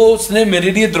क्योंकि वो उसने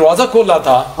मेरे लिए दरवाजा खोला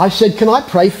था, I said, can I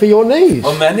pray for your knees?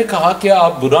 और मैंने कहा कि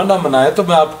आप बुरा ना मनाए तो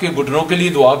मैं आपके घुटनों के लिए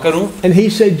दुआ करूं। And he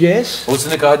said, yes.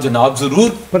 उसने कहा जनाब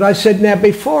जरूर। But I said, now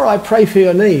before I pray for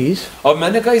your knees, और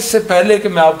मैंने कहा इससे पहले कि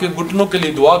मैं आपके घुटनों के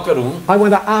लिए दुआ करूं, I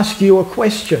want to ask you a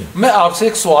question. मैं आपसे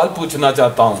एक सवाल पूछना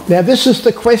चाहता हूं। Now this is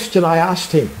the question I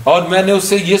asked him. और मैंने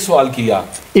उससे ये सवाल किया,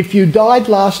 If you died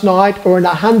last night or in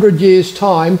 100 years'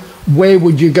 time, where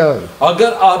would you go?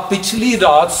 अगर आप पिछली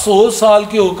रात 100 साल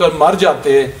के होकर मर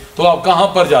जाते तो आप कहां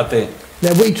पर जाते?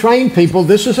 Now we train people,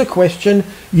 this is a question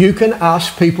you can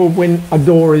ask people when a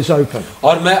door is open.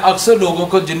 और मैं अक्सर लोगों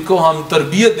को जिनको हम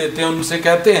तरबियत देते हैं उनसे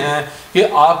कहते हैं कि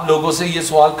आप लोगों से ये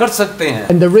सवाल कर सकते हैं।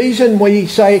 And the reason we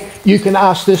say you can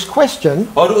ask this question,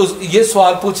 और ये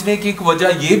सवाल पूछने की एक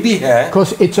वजह ये भी है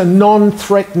because it's a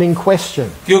non-threatening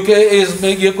question. क्योंकि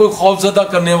इसमें ये कोई खौफजदा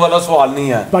करने वाला सवाल नहीं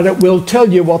है, But it will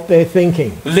tell you what they're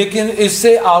thinking. लेकिन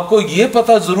इससे आपको ये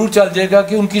पता जरूर चल जाएगा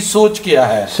कि उनकी सोच क्या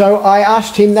है। So I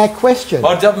asked him that question.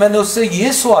 और जब मैंने उससे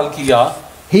ये सवाल किया,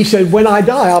 He said, when I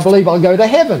die, I believe I'll go to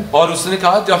heaven. और उसने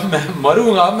कहा जब मैं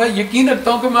मरूंगा मैं यकीन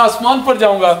रखता हूँ कि मैं आसमान पर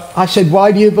जाऊंगा। I said,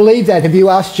 why do you believe that? Have you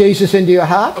asked Jesus into your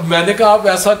heart? मैंने कहा आप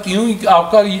ऐसा क्यों,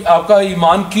 आपका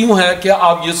ईमान क्यों है, क्या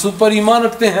आप यीशु पर ईमान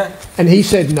रखते हैं? And he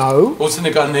said, no.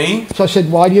 उसने कहा नहीं। So I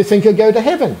said, why do you think you'll go to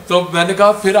heaven? तो मैंने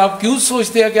कहा फिर आप क्यों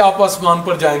सोचते हैं कि आप आसमान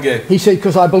पर जाएंगे? He said,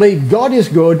 because I believe God is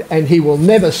good and he will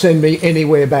never send me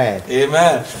anywhere bad.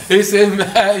 आमीन। इसे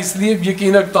मैं इसलिए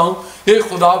यकीन रखता हूँ कि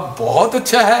खुदा बहुत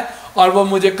अच्छा है और वो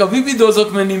मुझे कभी भी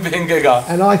दोज़ख में नहीं भेजेगा।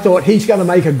 And I thought he's going to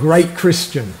make a great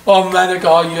Christian. और मैंने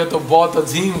कहा ये तो बहुत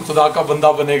अजीम खुदा का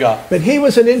बंदा बनेगा। But he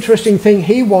was an interesting thing.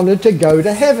 He wanted to go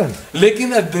to heaven.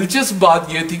 लेकिन दिलचस्प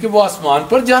बात ये थी कि वो आसमान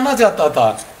पर जाना चाहता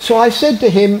था। So I said to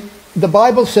him, the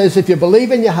Bible says if you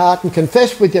believe in your heart and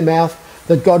confess with your mouth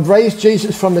that God raised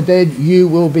Jesus from the dead, you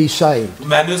will be saved.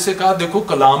 मैंने उसे कहा देखो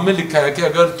कलाम में लिखा है कि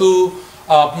अगर तू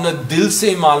अपने दिल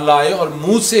से ईमान लाए और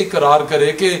मुंह से इकरार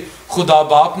करे कि खुदा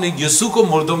बाप ने यीशु को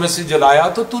मुर्दों में से जलाया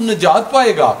तो तू निजात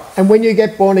पाएगा। And when you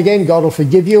get born again, God will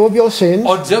forgive you of your sins.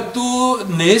 और जब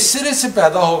तू नए सिरे से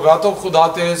पैदा होगा तो खुदा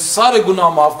तेरे सारे गुनाह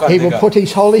माफ कर He will देगा। put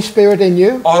his Holy Spirit in you.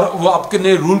 और वो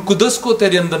अपने रूल कुदस को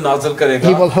तेरे अंदर नाज़िल करेगा।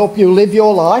 He will help you live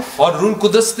your life. और रूल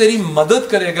कुदस तेरी मदद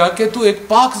करेगा कि तू एक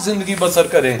पाक जिंदगी बसर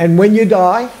करे। And when you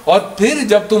die, और फिर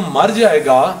जब तू मर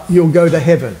जाएगा you'll go to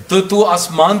heaven. तो तू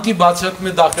आसमान की बादशाहत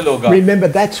में दाखिल होगा। Remember,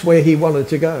 that's where he wanted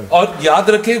to go. और याद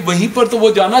रखे वहीं पर तो वो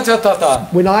जाना चाहता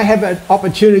था। When I have an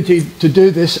opportunity to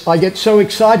do this, I get so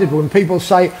excited when people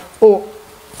say, oh,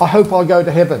 I hope I'll go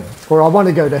to heaven, or I want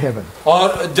to go to heaven.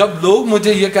 और जब लोग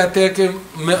मुझे ये कहते हैं कि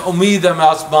मैं उम्मीद है मैं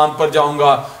आसमान पर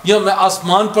जाऊंगा या मैं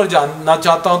आसमान पर जाना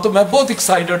चाहता हूं तो मैं बहुत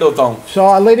एक्साइटेड होता हूं। So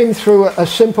I led him through a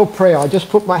simple prayer. I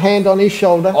just put my hand on his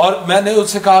shoulder और मैंने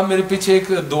उससे कहा मेरे पीछे एक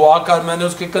दुआ कर, मैंने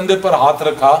उसके कंधे पर हाथ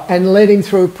रखा and led him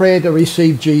through prayer to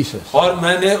receive Jesus. और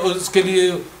मैंने उसके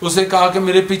लिए उसे कहा कि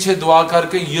मेरे पीछे दुआ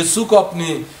करके यीशु को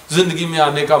अपनी जिंदगी में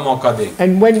आने का मौका दे।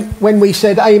 And when we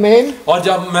said amen, और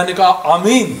जब मैंने कहा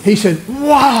आमीन, he said,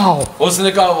 wow,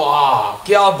 उसने कहा वाह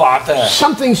क्या बात है,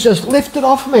 something's just lifted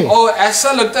off me. और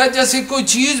ऐसा लगता है जैसे कोई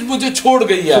चीज मुझे छोड़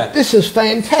गई है। This is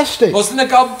fantastic. उसने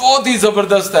कहा बहुत ही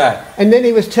जबरदस्त है। And then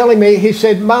he was telling me, he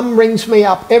said, Mum rings me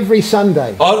up every Sunday.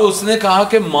 और उसने कहा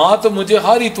कि माँ तो मुझे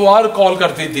हर इतवार कॉल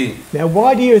करती थी। Now,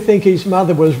 why do you think his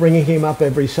mother was ringing him up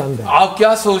every Sunday? आप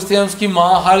क्या सोचते हैं उसकी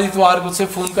माँ हर इतवार उसे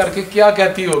फोन करके क्या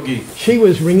कहती होगी? She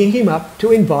was ringing him up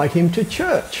to invite him to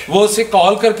church. वो उसे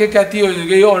कॉल करके कहती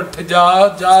होगी और जा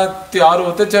जा तैयार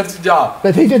होते चर्च जा।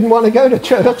 But he didn't want to go to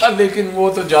church. लेकिन वो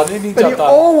तो जाने नहीं But he चाहता।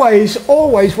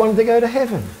 always wanted to go to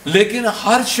heaven. लेकिन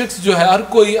हर शख्स जो है हर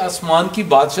कोई आसमान की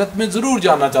बादशाहत में जरूर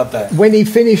जाना चाहता है। When he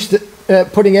finished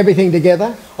putting everything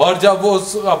together, और जब वो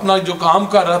अपना जो काम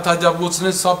कर रहा था जब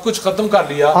उसने सब कुछ खत्म कर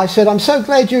लिया, I said, I'm so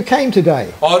glad you came today.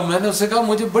 और मैंने उसे कहा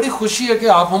मुझे बड़ी खुशी है कि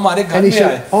आप हमारे घर And he में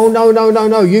आए। said, oh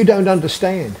no, you don't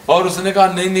understand. और उसने कहा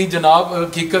नहीं नहीं जनाब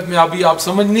हकीकत में अभी आप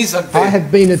समझ नहीं सकते। I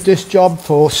have been at this job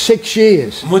for 6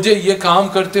 years. मुझे ये काम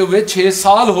करते हुए 6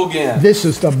 साल हो गए हैं। This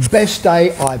is the best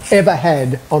day I've ever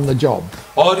had on the job.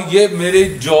 और ये मेरे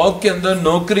जॉब के अंदर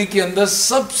नौकरी के अंदर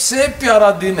सबसे प्यारा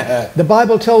दिन है। The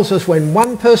Bible tells us when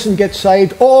one person gets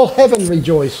saved, all heaven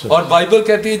rejoices. और बाइबल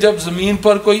कहती है जब जमीन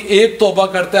पर कोई एक तौबा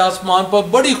करता है आसमान पर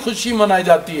बड़ी खुशी मनाई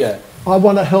जाती है। I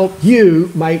want to help you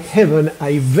make heaven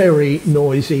a very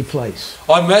noisy place.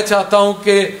 और मैं चाहता हूं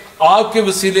कि आपके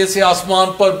वसीले से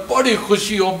आसमान पर बड़ी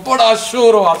खुशी हो, बड़ा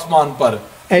शोर हो आसमान पर।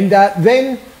 And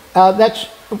then that's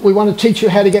we want to teach you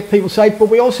how to get people saved, but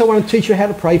we also want to teach you how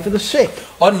to pray for the sick.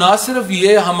 और ना सिर्फ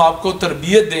ये हम आपको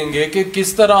तरबियत देंगे कि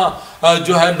किस तरह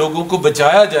जो है लोगों को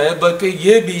बचाया जाए, बल्कि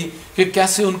ये भी कि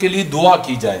कैसे उनके लिए दुआ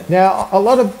की जाए. Now, a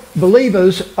lot of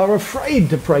believers are afraid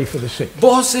to pray for the sick.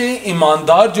 बहुत से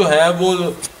ईमानदार जो है वो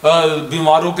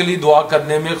बीमारों के लिए दुआ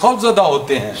करने में खौफजदा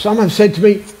होते हैं. Some have said to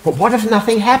me, "But what if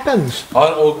nothing happens?"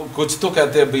 और कुछ तो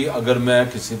कहते हैं भाई अगर मैं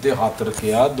किसी पे हाथ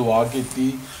रखिया दुआ की थी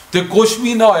तो कुछ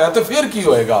भी ना होया तो फिर की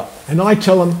होएगा. And I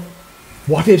tell them,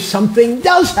 "What if something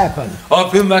does happen?" और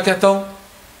फिर मैं कहता हूँ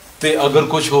तो अगर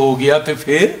कुछ हो गया तो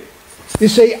फिर. You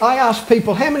see, I ask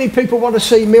people, how many people want to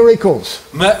see miracles?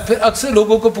 मैं फिर अक्सर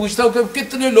लोगों को पूछता हूँ कि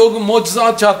कितने लोग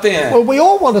मौजज़ात चाहते हैं. Well, we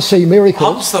all want to see हम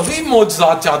miracles. सभी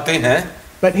मौजज़ात चाहते हैं.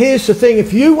 But here's the thing,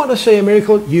 if you want to see a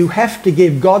miracle, you have to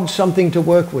give God something to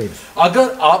work with.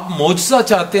 अगर आप मौजज़ा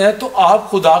चाहते हैं तो आप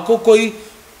खुदा को कोई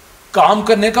काम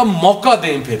करने का मौका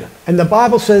दें फिर. And the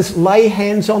Bible says, lay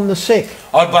hands on the sick,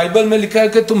 और बाइबल में लिखा है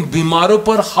कि तुम बीमारों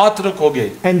पर हाथ रखोगे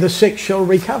and the sick shall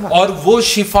recover. और वो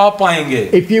शिफा पाएंगे.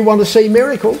 If you want to see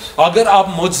miracles, अगर आप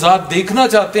मौजज़ात देखना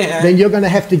चाहते हैं then you're going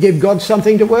to have to give God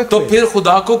something to work तो with. फिर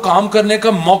खुदा को काम करने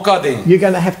का मौका दें. You're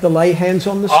going to have to lay hands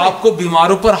on the sick. आपको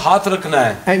बीमारों पर हाथ रखना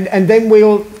है. And then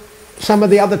some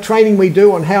of the other training we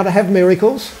do on how to have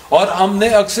miracles. और हमने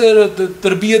अक्सर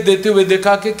तरबियत देते हुए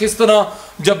देखा कि किस तरह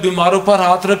जब बीमारों पर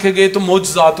हाथ रखे गए तो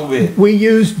मौजज़ात हुए. We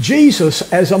use Jesus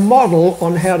as a model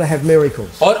on how to have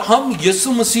miracles. और हम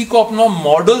यीशु मसीह को अपना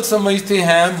मॉडल समझते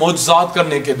हैं मौजज़ात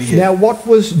करने के लिए. Now, what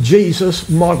was Jesus'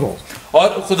 model?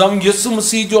 और खुदाम यीशु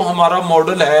मसीह जो हमारा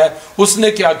मॉडल है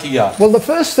उसने क्या किया? Well, the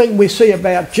first thing we see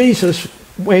about Jesus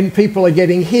when people are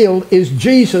getting healed is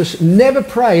Jesus never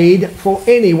prayed for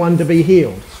anyone to be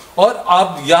healed. और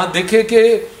आप यहाँ देखें कि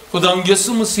खुदाम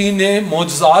यीशु मसीह ने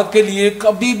मौजज़ात के लिए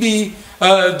कभी भी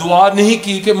दुआ नहीं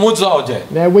की कि मौजज़ा हो जाए.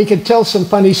 Now, we could tell some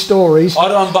funny stories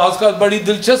और हम बाज़ का बड़ी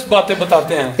दिलचस्प बातें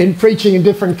बताते हैं. in preaching in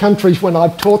different countries when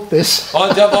I've taught this.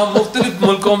 और जब हम मुख्तलिफ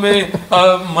मुल्कों में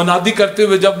मनादी करते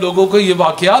हुए जब लोगों को ये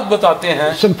वाक़यात बताते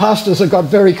हैं Some pastors have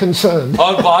got very concerned.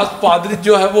 और बाज़ पादरी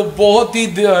जो है वो बहुत ही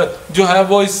जो है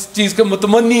वो इस चीज़ के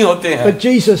मुतमन्नी होते हैं. But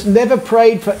Jesus never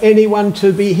prayed for anyone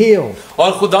to be healed.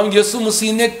 और खुदाम यीशु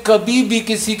मसीह ने कभी भी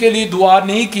किसी के लिए दुआ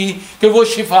नहीं की कि वो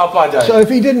शिफा पा जाए. So if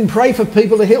he didn't pray for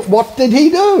people to heal, what did he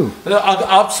do?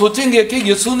 आप सोचेंगे कि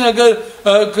यीशु ने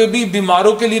अगर कभी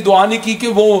बीमारों के लिए दुआ नहीं की कि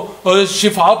वो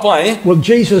शिफा पाए. Well,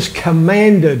 Jesus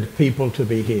commanded people to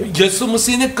be healed. यीशु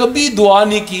मसीह ने कभी दुआ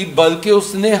नहीं की बल्कि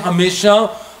उसने हमेशा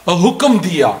हुक्म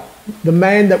दिया. The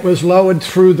man that was lowered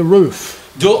through the roof,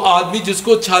 जो आदमी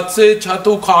जिसको छत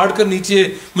उखाड़ कर नीचे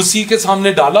मसीह के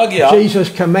सामने डाला गया, Jesus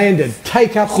commanded,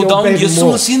 take up your खुदाम bed and यीशु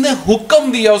walk. मसीह ने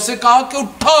हुक्म दिया, उसे कहा कि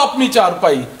उठा अपनी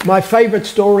चारपाई. My favorite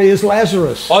story is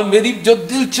Lazarus. और मेरी जो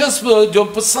दिलचस्प जो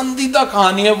पसंदीदा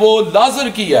कहानी है वो लाजर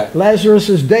की है. Lazarus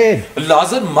is dead.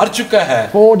 लाजर मर चुका है.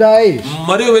 4 days.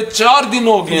 मरे हुए 4 दिन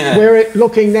हो गए हैं. We're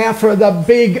looking now for the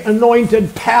big,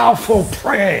 anointed, powerful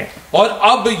prayer. और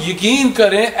अब यकीन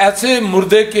करें ऐसे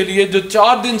मुर्दे के लिए जो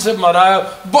 4 दिन से मरा है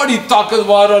बड़ी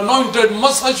ताकतवर anointed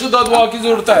मसहुदा दुआ की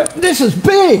जरूरत है. This is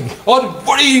big. और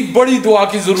बड़ी दुआ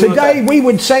की जरूरत Today है. we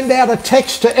would send out a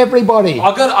text to everybody.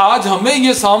 अगर आज हमें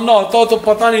ये सामना होता तो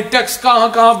पता नहीं टेक्स्ट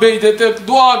कहाँ भेज देते,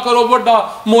 दुआ करो बड़ा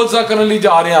मौजज़ा करने लिए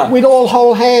जा रहे हैं. We'd all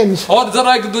hold hands. और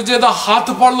जरा एक दूसरे का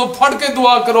हाथ पकड़ लो, फट के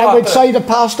दुआ करो. And we'd say to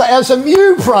Pastor Azam,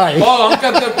 you pray. और हम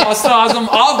कहते हैं पास्टर आजम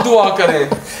आप दुआ करें.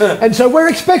 And so we're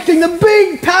expecting the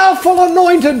big, powerful,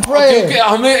 anointed prayer. क्योंकि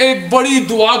हमें एक बड़ी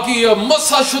दुआ की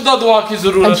मसहुदा दुआ की And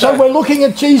जरूरत so है. we're looking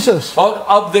at Jesus. और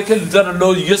अब देखें जरा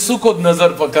लोग यीशु को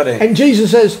नजर पकड़ें. And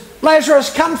Jesus says,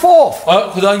 Lazarus, come forth.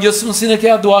 और खुदा यीशु मसीह ने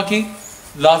क्या दुआ की?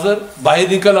 लाजर बाहर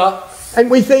निकला. And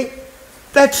we think,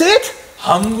 that's it?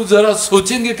 हम जरा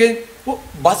सोचेंगे कि वो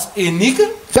बस इन्हीं का.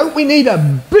 Don't we need a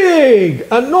big,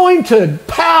 anointed,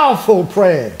 powerful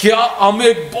prayer? क्या हमें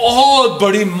एक बहुत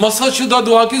बड़ी मसहुदा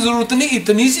दुआ की जरूरत नहीं,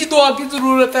 इतनी सी दुआ की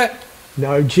जरूरत है?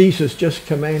 No, Jesus just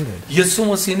commanded. यीशु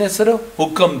मसीह ने सिर्फ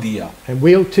हुक्म दिया. And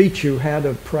we'll teach you how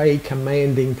to pray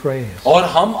commanding prayers. और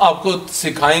हम आपको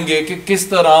सिखाएंगे कि किस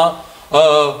तरह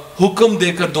हुक्म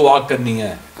देकर दुआ करनी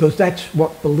है. Because that's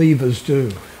what believers do.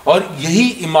 और यही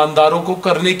ईमानदारों को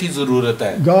करने की जरूरत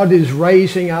है. God is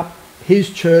raising up His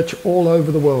church all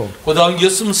over the world. खुदा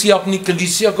यीशु मसीह अपनी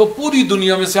कलीसिया को पूरी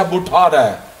दुनिया में से अब उठा रहा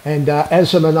है. And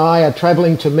Azam and I are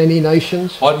traveling to many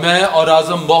nations. और मैं और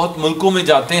आजम बहुत मुल्कों में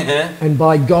जाते हैं. And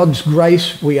by God's grace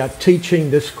we are teaching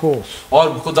this course.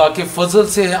 और खुदा के फजल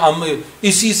से हम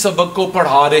इसी सबक को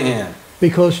पढ़ा रहे हैं.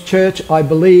 Because church, I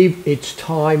believe it's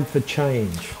time for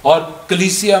change. और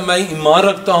कलीसिया मैं ईमान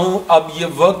रखता हूँ अब ये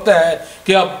वक्त है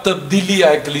कि अब तब्दीली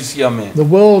आए कलीसिया में. The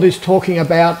world is talking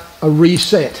about a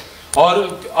reset. और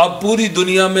अब पूरी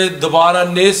दुनिया में दोबारा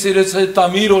नए सिरे से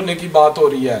तामीर होने की बात हो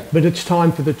रही है. But it's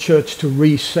time for the church to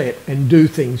reset and do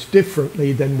things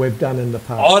differently than we've done in the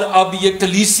past. और अब ये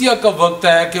कलीसिया का वक्त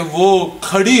है कि वो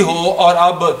खड़ी हो और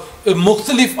अब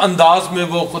मुख्तलिफ अंदाज में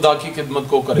वो खुदा की खिदमत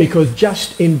को करे. Because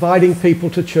just inviting people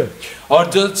to church और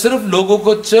जो सिर्फ लोगों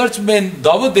को चर्च में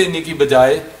दावत देने की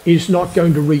बजाय is not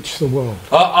going to reach the world.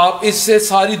 आप इससे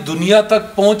सारी दुनिया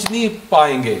तक पहुंच नहीं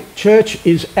पाएंगे. Church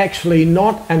is actually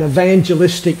not an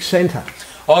evangelistic center.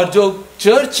 और जो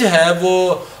चर्च है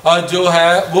वो जो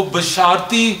है वो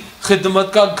बशारती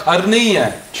खिदमत का घर नहीं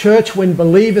है. Church, when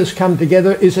believers come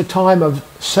together, is a time of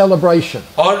celebration.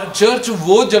 और चर्च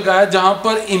वो जगह है जहां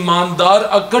पर ईमानदार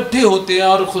इकट्ठे होते हैं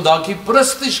और खुदा की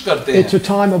परस्तिश करते It's a हैं.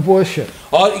 time of worship.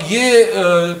 और ये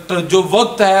जो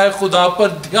वक्त है खुदा पर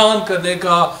ध्यान करने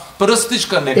का, परस्तिश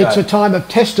करने का It's a है. time of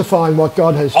testifying what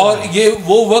God has और done. ये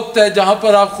वो वक्त है जहां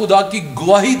पर आप खुदा की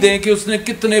गवाही दें कि उसने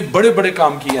कितने बड़े बड़े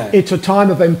काम किए हैं. It's a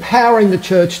time of empowering the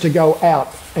church to go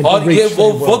out and to और ये reach वो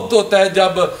the world. वक्त होता है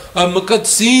जब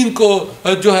मुकद्दसीन को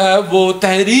जो है वो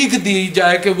तहरीक दी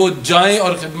जाए कि वो जाएं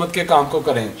और खिदमत के काम को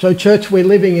करें. So church, we're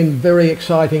living in very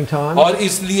exciting times. और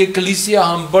इसलिए कलीसिया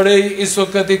हम बड़े इस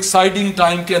वक्त एक्साइटिंग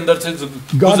टाइम के अंदर से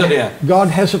गुजर रहे हैं.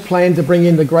 God has a plan to bring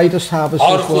in the greatest harvest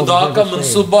और this world खुदा has का ever seen.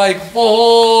 मंसूबा एक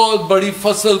बहुत बड़ी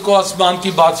फसल को आसमान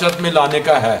की बादशाहत में लाने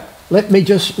का है. Let me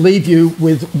just leave you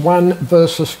with one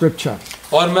verse of scripture.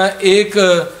 और मैं एक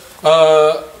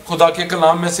खुदा के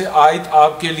कलाम में से आयत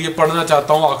आपके लिए पढ़ना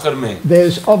चाहता हूँ आखिर में.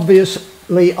 There's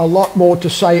obviously a lot more to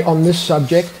say on this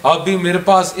subject, अभी मेरे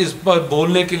पास इस पर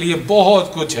बोलने के लिए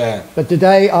बहुत कुछ है. but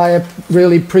today I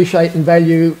really appreciate and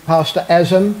value Pastor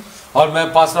Azam और मैं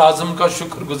पास्टर आजम का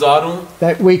शुक्रगुजार हूँ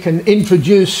that we can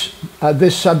introduce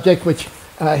this subject, which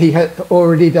he had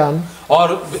already done.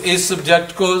 और इस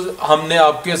सब्जेक्ट को हमने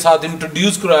आपके साथ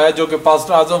इंट्रोड्यूस कराया जो कि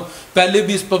पास्टर आजम पहले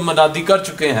भी इस पर मनादी कर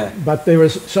चुके हैं. But there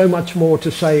is so much more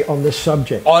to say on this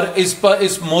subject. और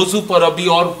इस मौजू पर अभी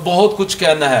और बहुत कुछ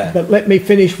कहना है. But let me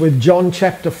finish with John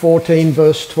chapter 14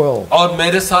 verse 12. और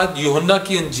मेरे साथ यूहन्ना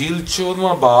की इंजील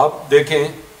 14वां बाब देखें.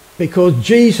 Because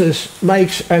Jesus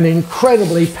makes an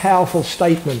incredibly powerful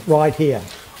statement right here.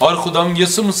 और खुदाम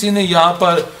यीशु मसीह ने यहाँ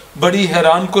पर बड़ी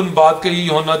हैरान कुन बात कही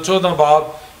यूहन्ना 14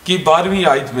 बाब की 12वीं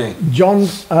आयत में.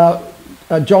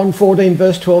 John 14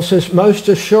 verse 12 says, "Most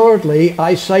assuredly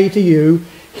I say to you,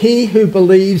 he who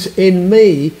believes in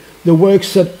me, the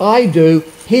works that I do,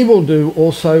 he will do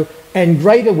also, and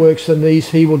greater works than these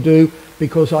he will do,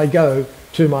 because I go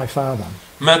to my Father."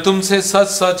 मैं तुमसे सच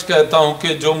सच कहता हूँ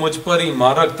कि जो मुझ पर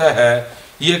ईमान रखता है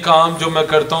ये काम जो मैं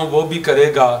करता हूँ वो भी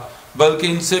करेगा, बल्कि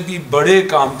इनसे भी बड़े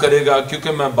काम करेगा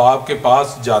क्योंकि मैं बाप के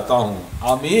पास जाता हूँ.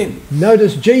 आमीन.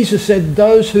 Notice Jesus said,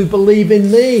 "Those who believe in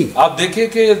me." आप देखें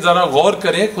कि जरा गौर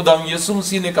करें खुदा यीशु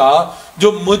मसीह ने कहा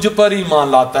जो मुझ पर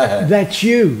ईमान लाता है. That's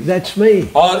you, that's me.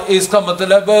 और इसका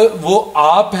मतलब वो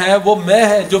आप हैं, वो मैं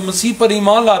है जो मसीह पर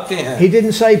ईमान लाते हैं. He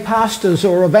didn't say pastors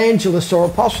or evangelists or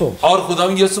apostles. और खुदा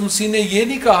यीशु मसीह ने ये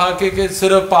नहीं कहा कि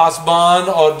सिर्फ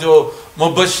पासबान और जो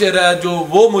मुबश्शिर है जो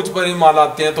वो मुझ पर ईमान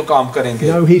लाते हैं तो काम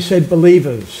करेंगे. No, he said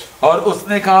believers. और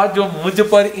उसने कहा जो मुझ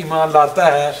पर ईमान लाता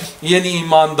है यानी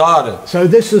ईमानदार. So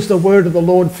this is the word of the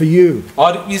Lord for you.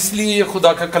 और इसलिए ये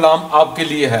खुदा का कलाम आपके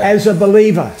लिए है. As a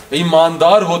believer,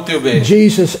 ईमानदार होते हुए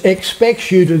Jesus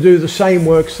expects you to do the same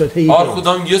works that he और did.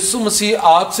 खुदा यीशु मसीह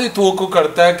आपसे तवक्को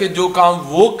करता है कि जो काम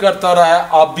वो करता रहा है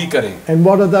आप भी करें. And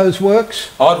what are those works?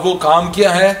 और वो काम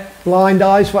क्या है Blind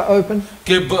eyes were opened,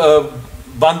 कि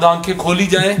बंद आंखें खोली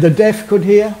जाएं the deaf could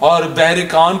hear, और बहरे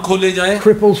कान खोले जाएं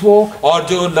cripples walk, और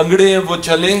जो लंगड़े हैं वो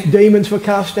चलें demons were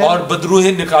cast और out,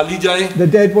 बदरूहें निकाली जाएं the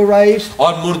dead were raised.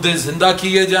 और मुर्दे जिंदा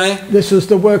किए जाएं. This is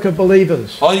the work of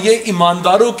believers. और ये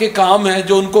ईमानदारों के काम हैं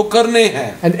जो उनको करने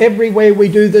हैं. And everywhere we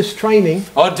do this training,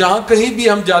 और जहाँ कहीं भी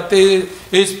हम जाते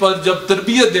इस पर जब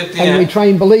तरबियत देते and we हैं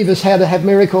train believers how to have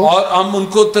miracles, और हम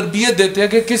उनको तरबियत देते हैं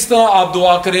कि किस तरह आप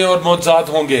दुआ करें और मौजज़ात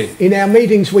होंगे. in our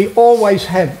meetings we always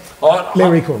have और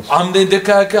miracles. हमने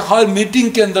देखा है कि हर मीटिंग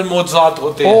के अंदर मौजज़ात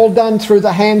होते हैं. All done through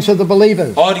the hands of the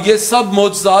believers. और ये सब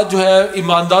मौजज़ात जो है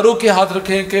ईमानदारों के हाथ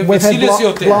रखे के We've had वसीले से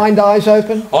होते हैं. blind eyes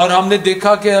open. और हमने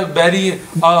देखा कि बहरी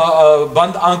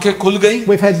बंद आंखें खुल गई.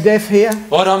 We've had deaf here.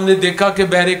 और हमने देखा कि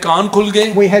बहरे कान खुल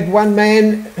गए. We had one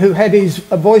man who had his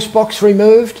voice box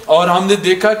removed. और हमने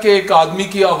देखा कि एक आदमी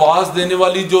की आवाज देने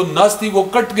वाली जो नस थी वो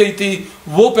कट गई थी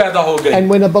वो पैदा हो गई. And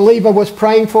when a believer was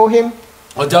praying for him,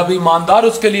 और जब ईमानदार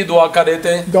उसके लिए दुआ कर रहे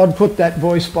थे, God put that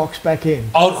voice box back in.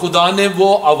 और खुदा ने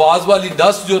वो आवाज वाली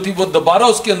डस्ट जो थी वो दोबारा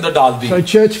उसके अंदर डाल दी। So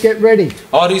church, get ready.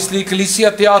 और इसलिए कलीसिया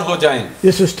तैयार हो जाएं।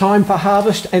 This is time for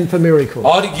harvest and for miracles.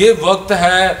 और ये वक्त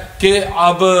है कि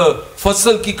अब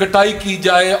फसल की कटाई की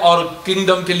जाए और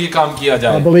किंगडम के लिए काम किया I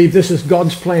जाए। believe this is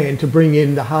God's plan to bring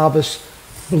in the harvest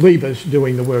believers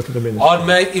doing the work of the ministry. और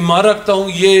मैं ईमान रखता हूँ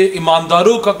ये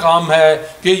ईमानदारों का काम है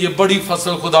कि ये बड़ी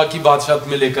फसल खुदा की बादशाहत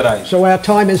में लेकर आए। So our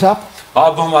time is up.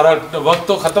 अब हमारा वक्त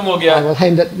तो खत्म हो गया I है। will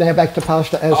hand it now back to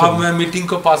Pastor अब Azam. मैं मीटिंग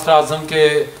को पास्टर आजम के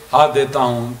हाथ देता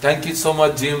हूँ। Thank you so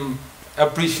much gym,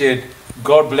 appreciate,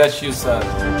 God bless you sir.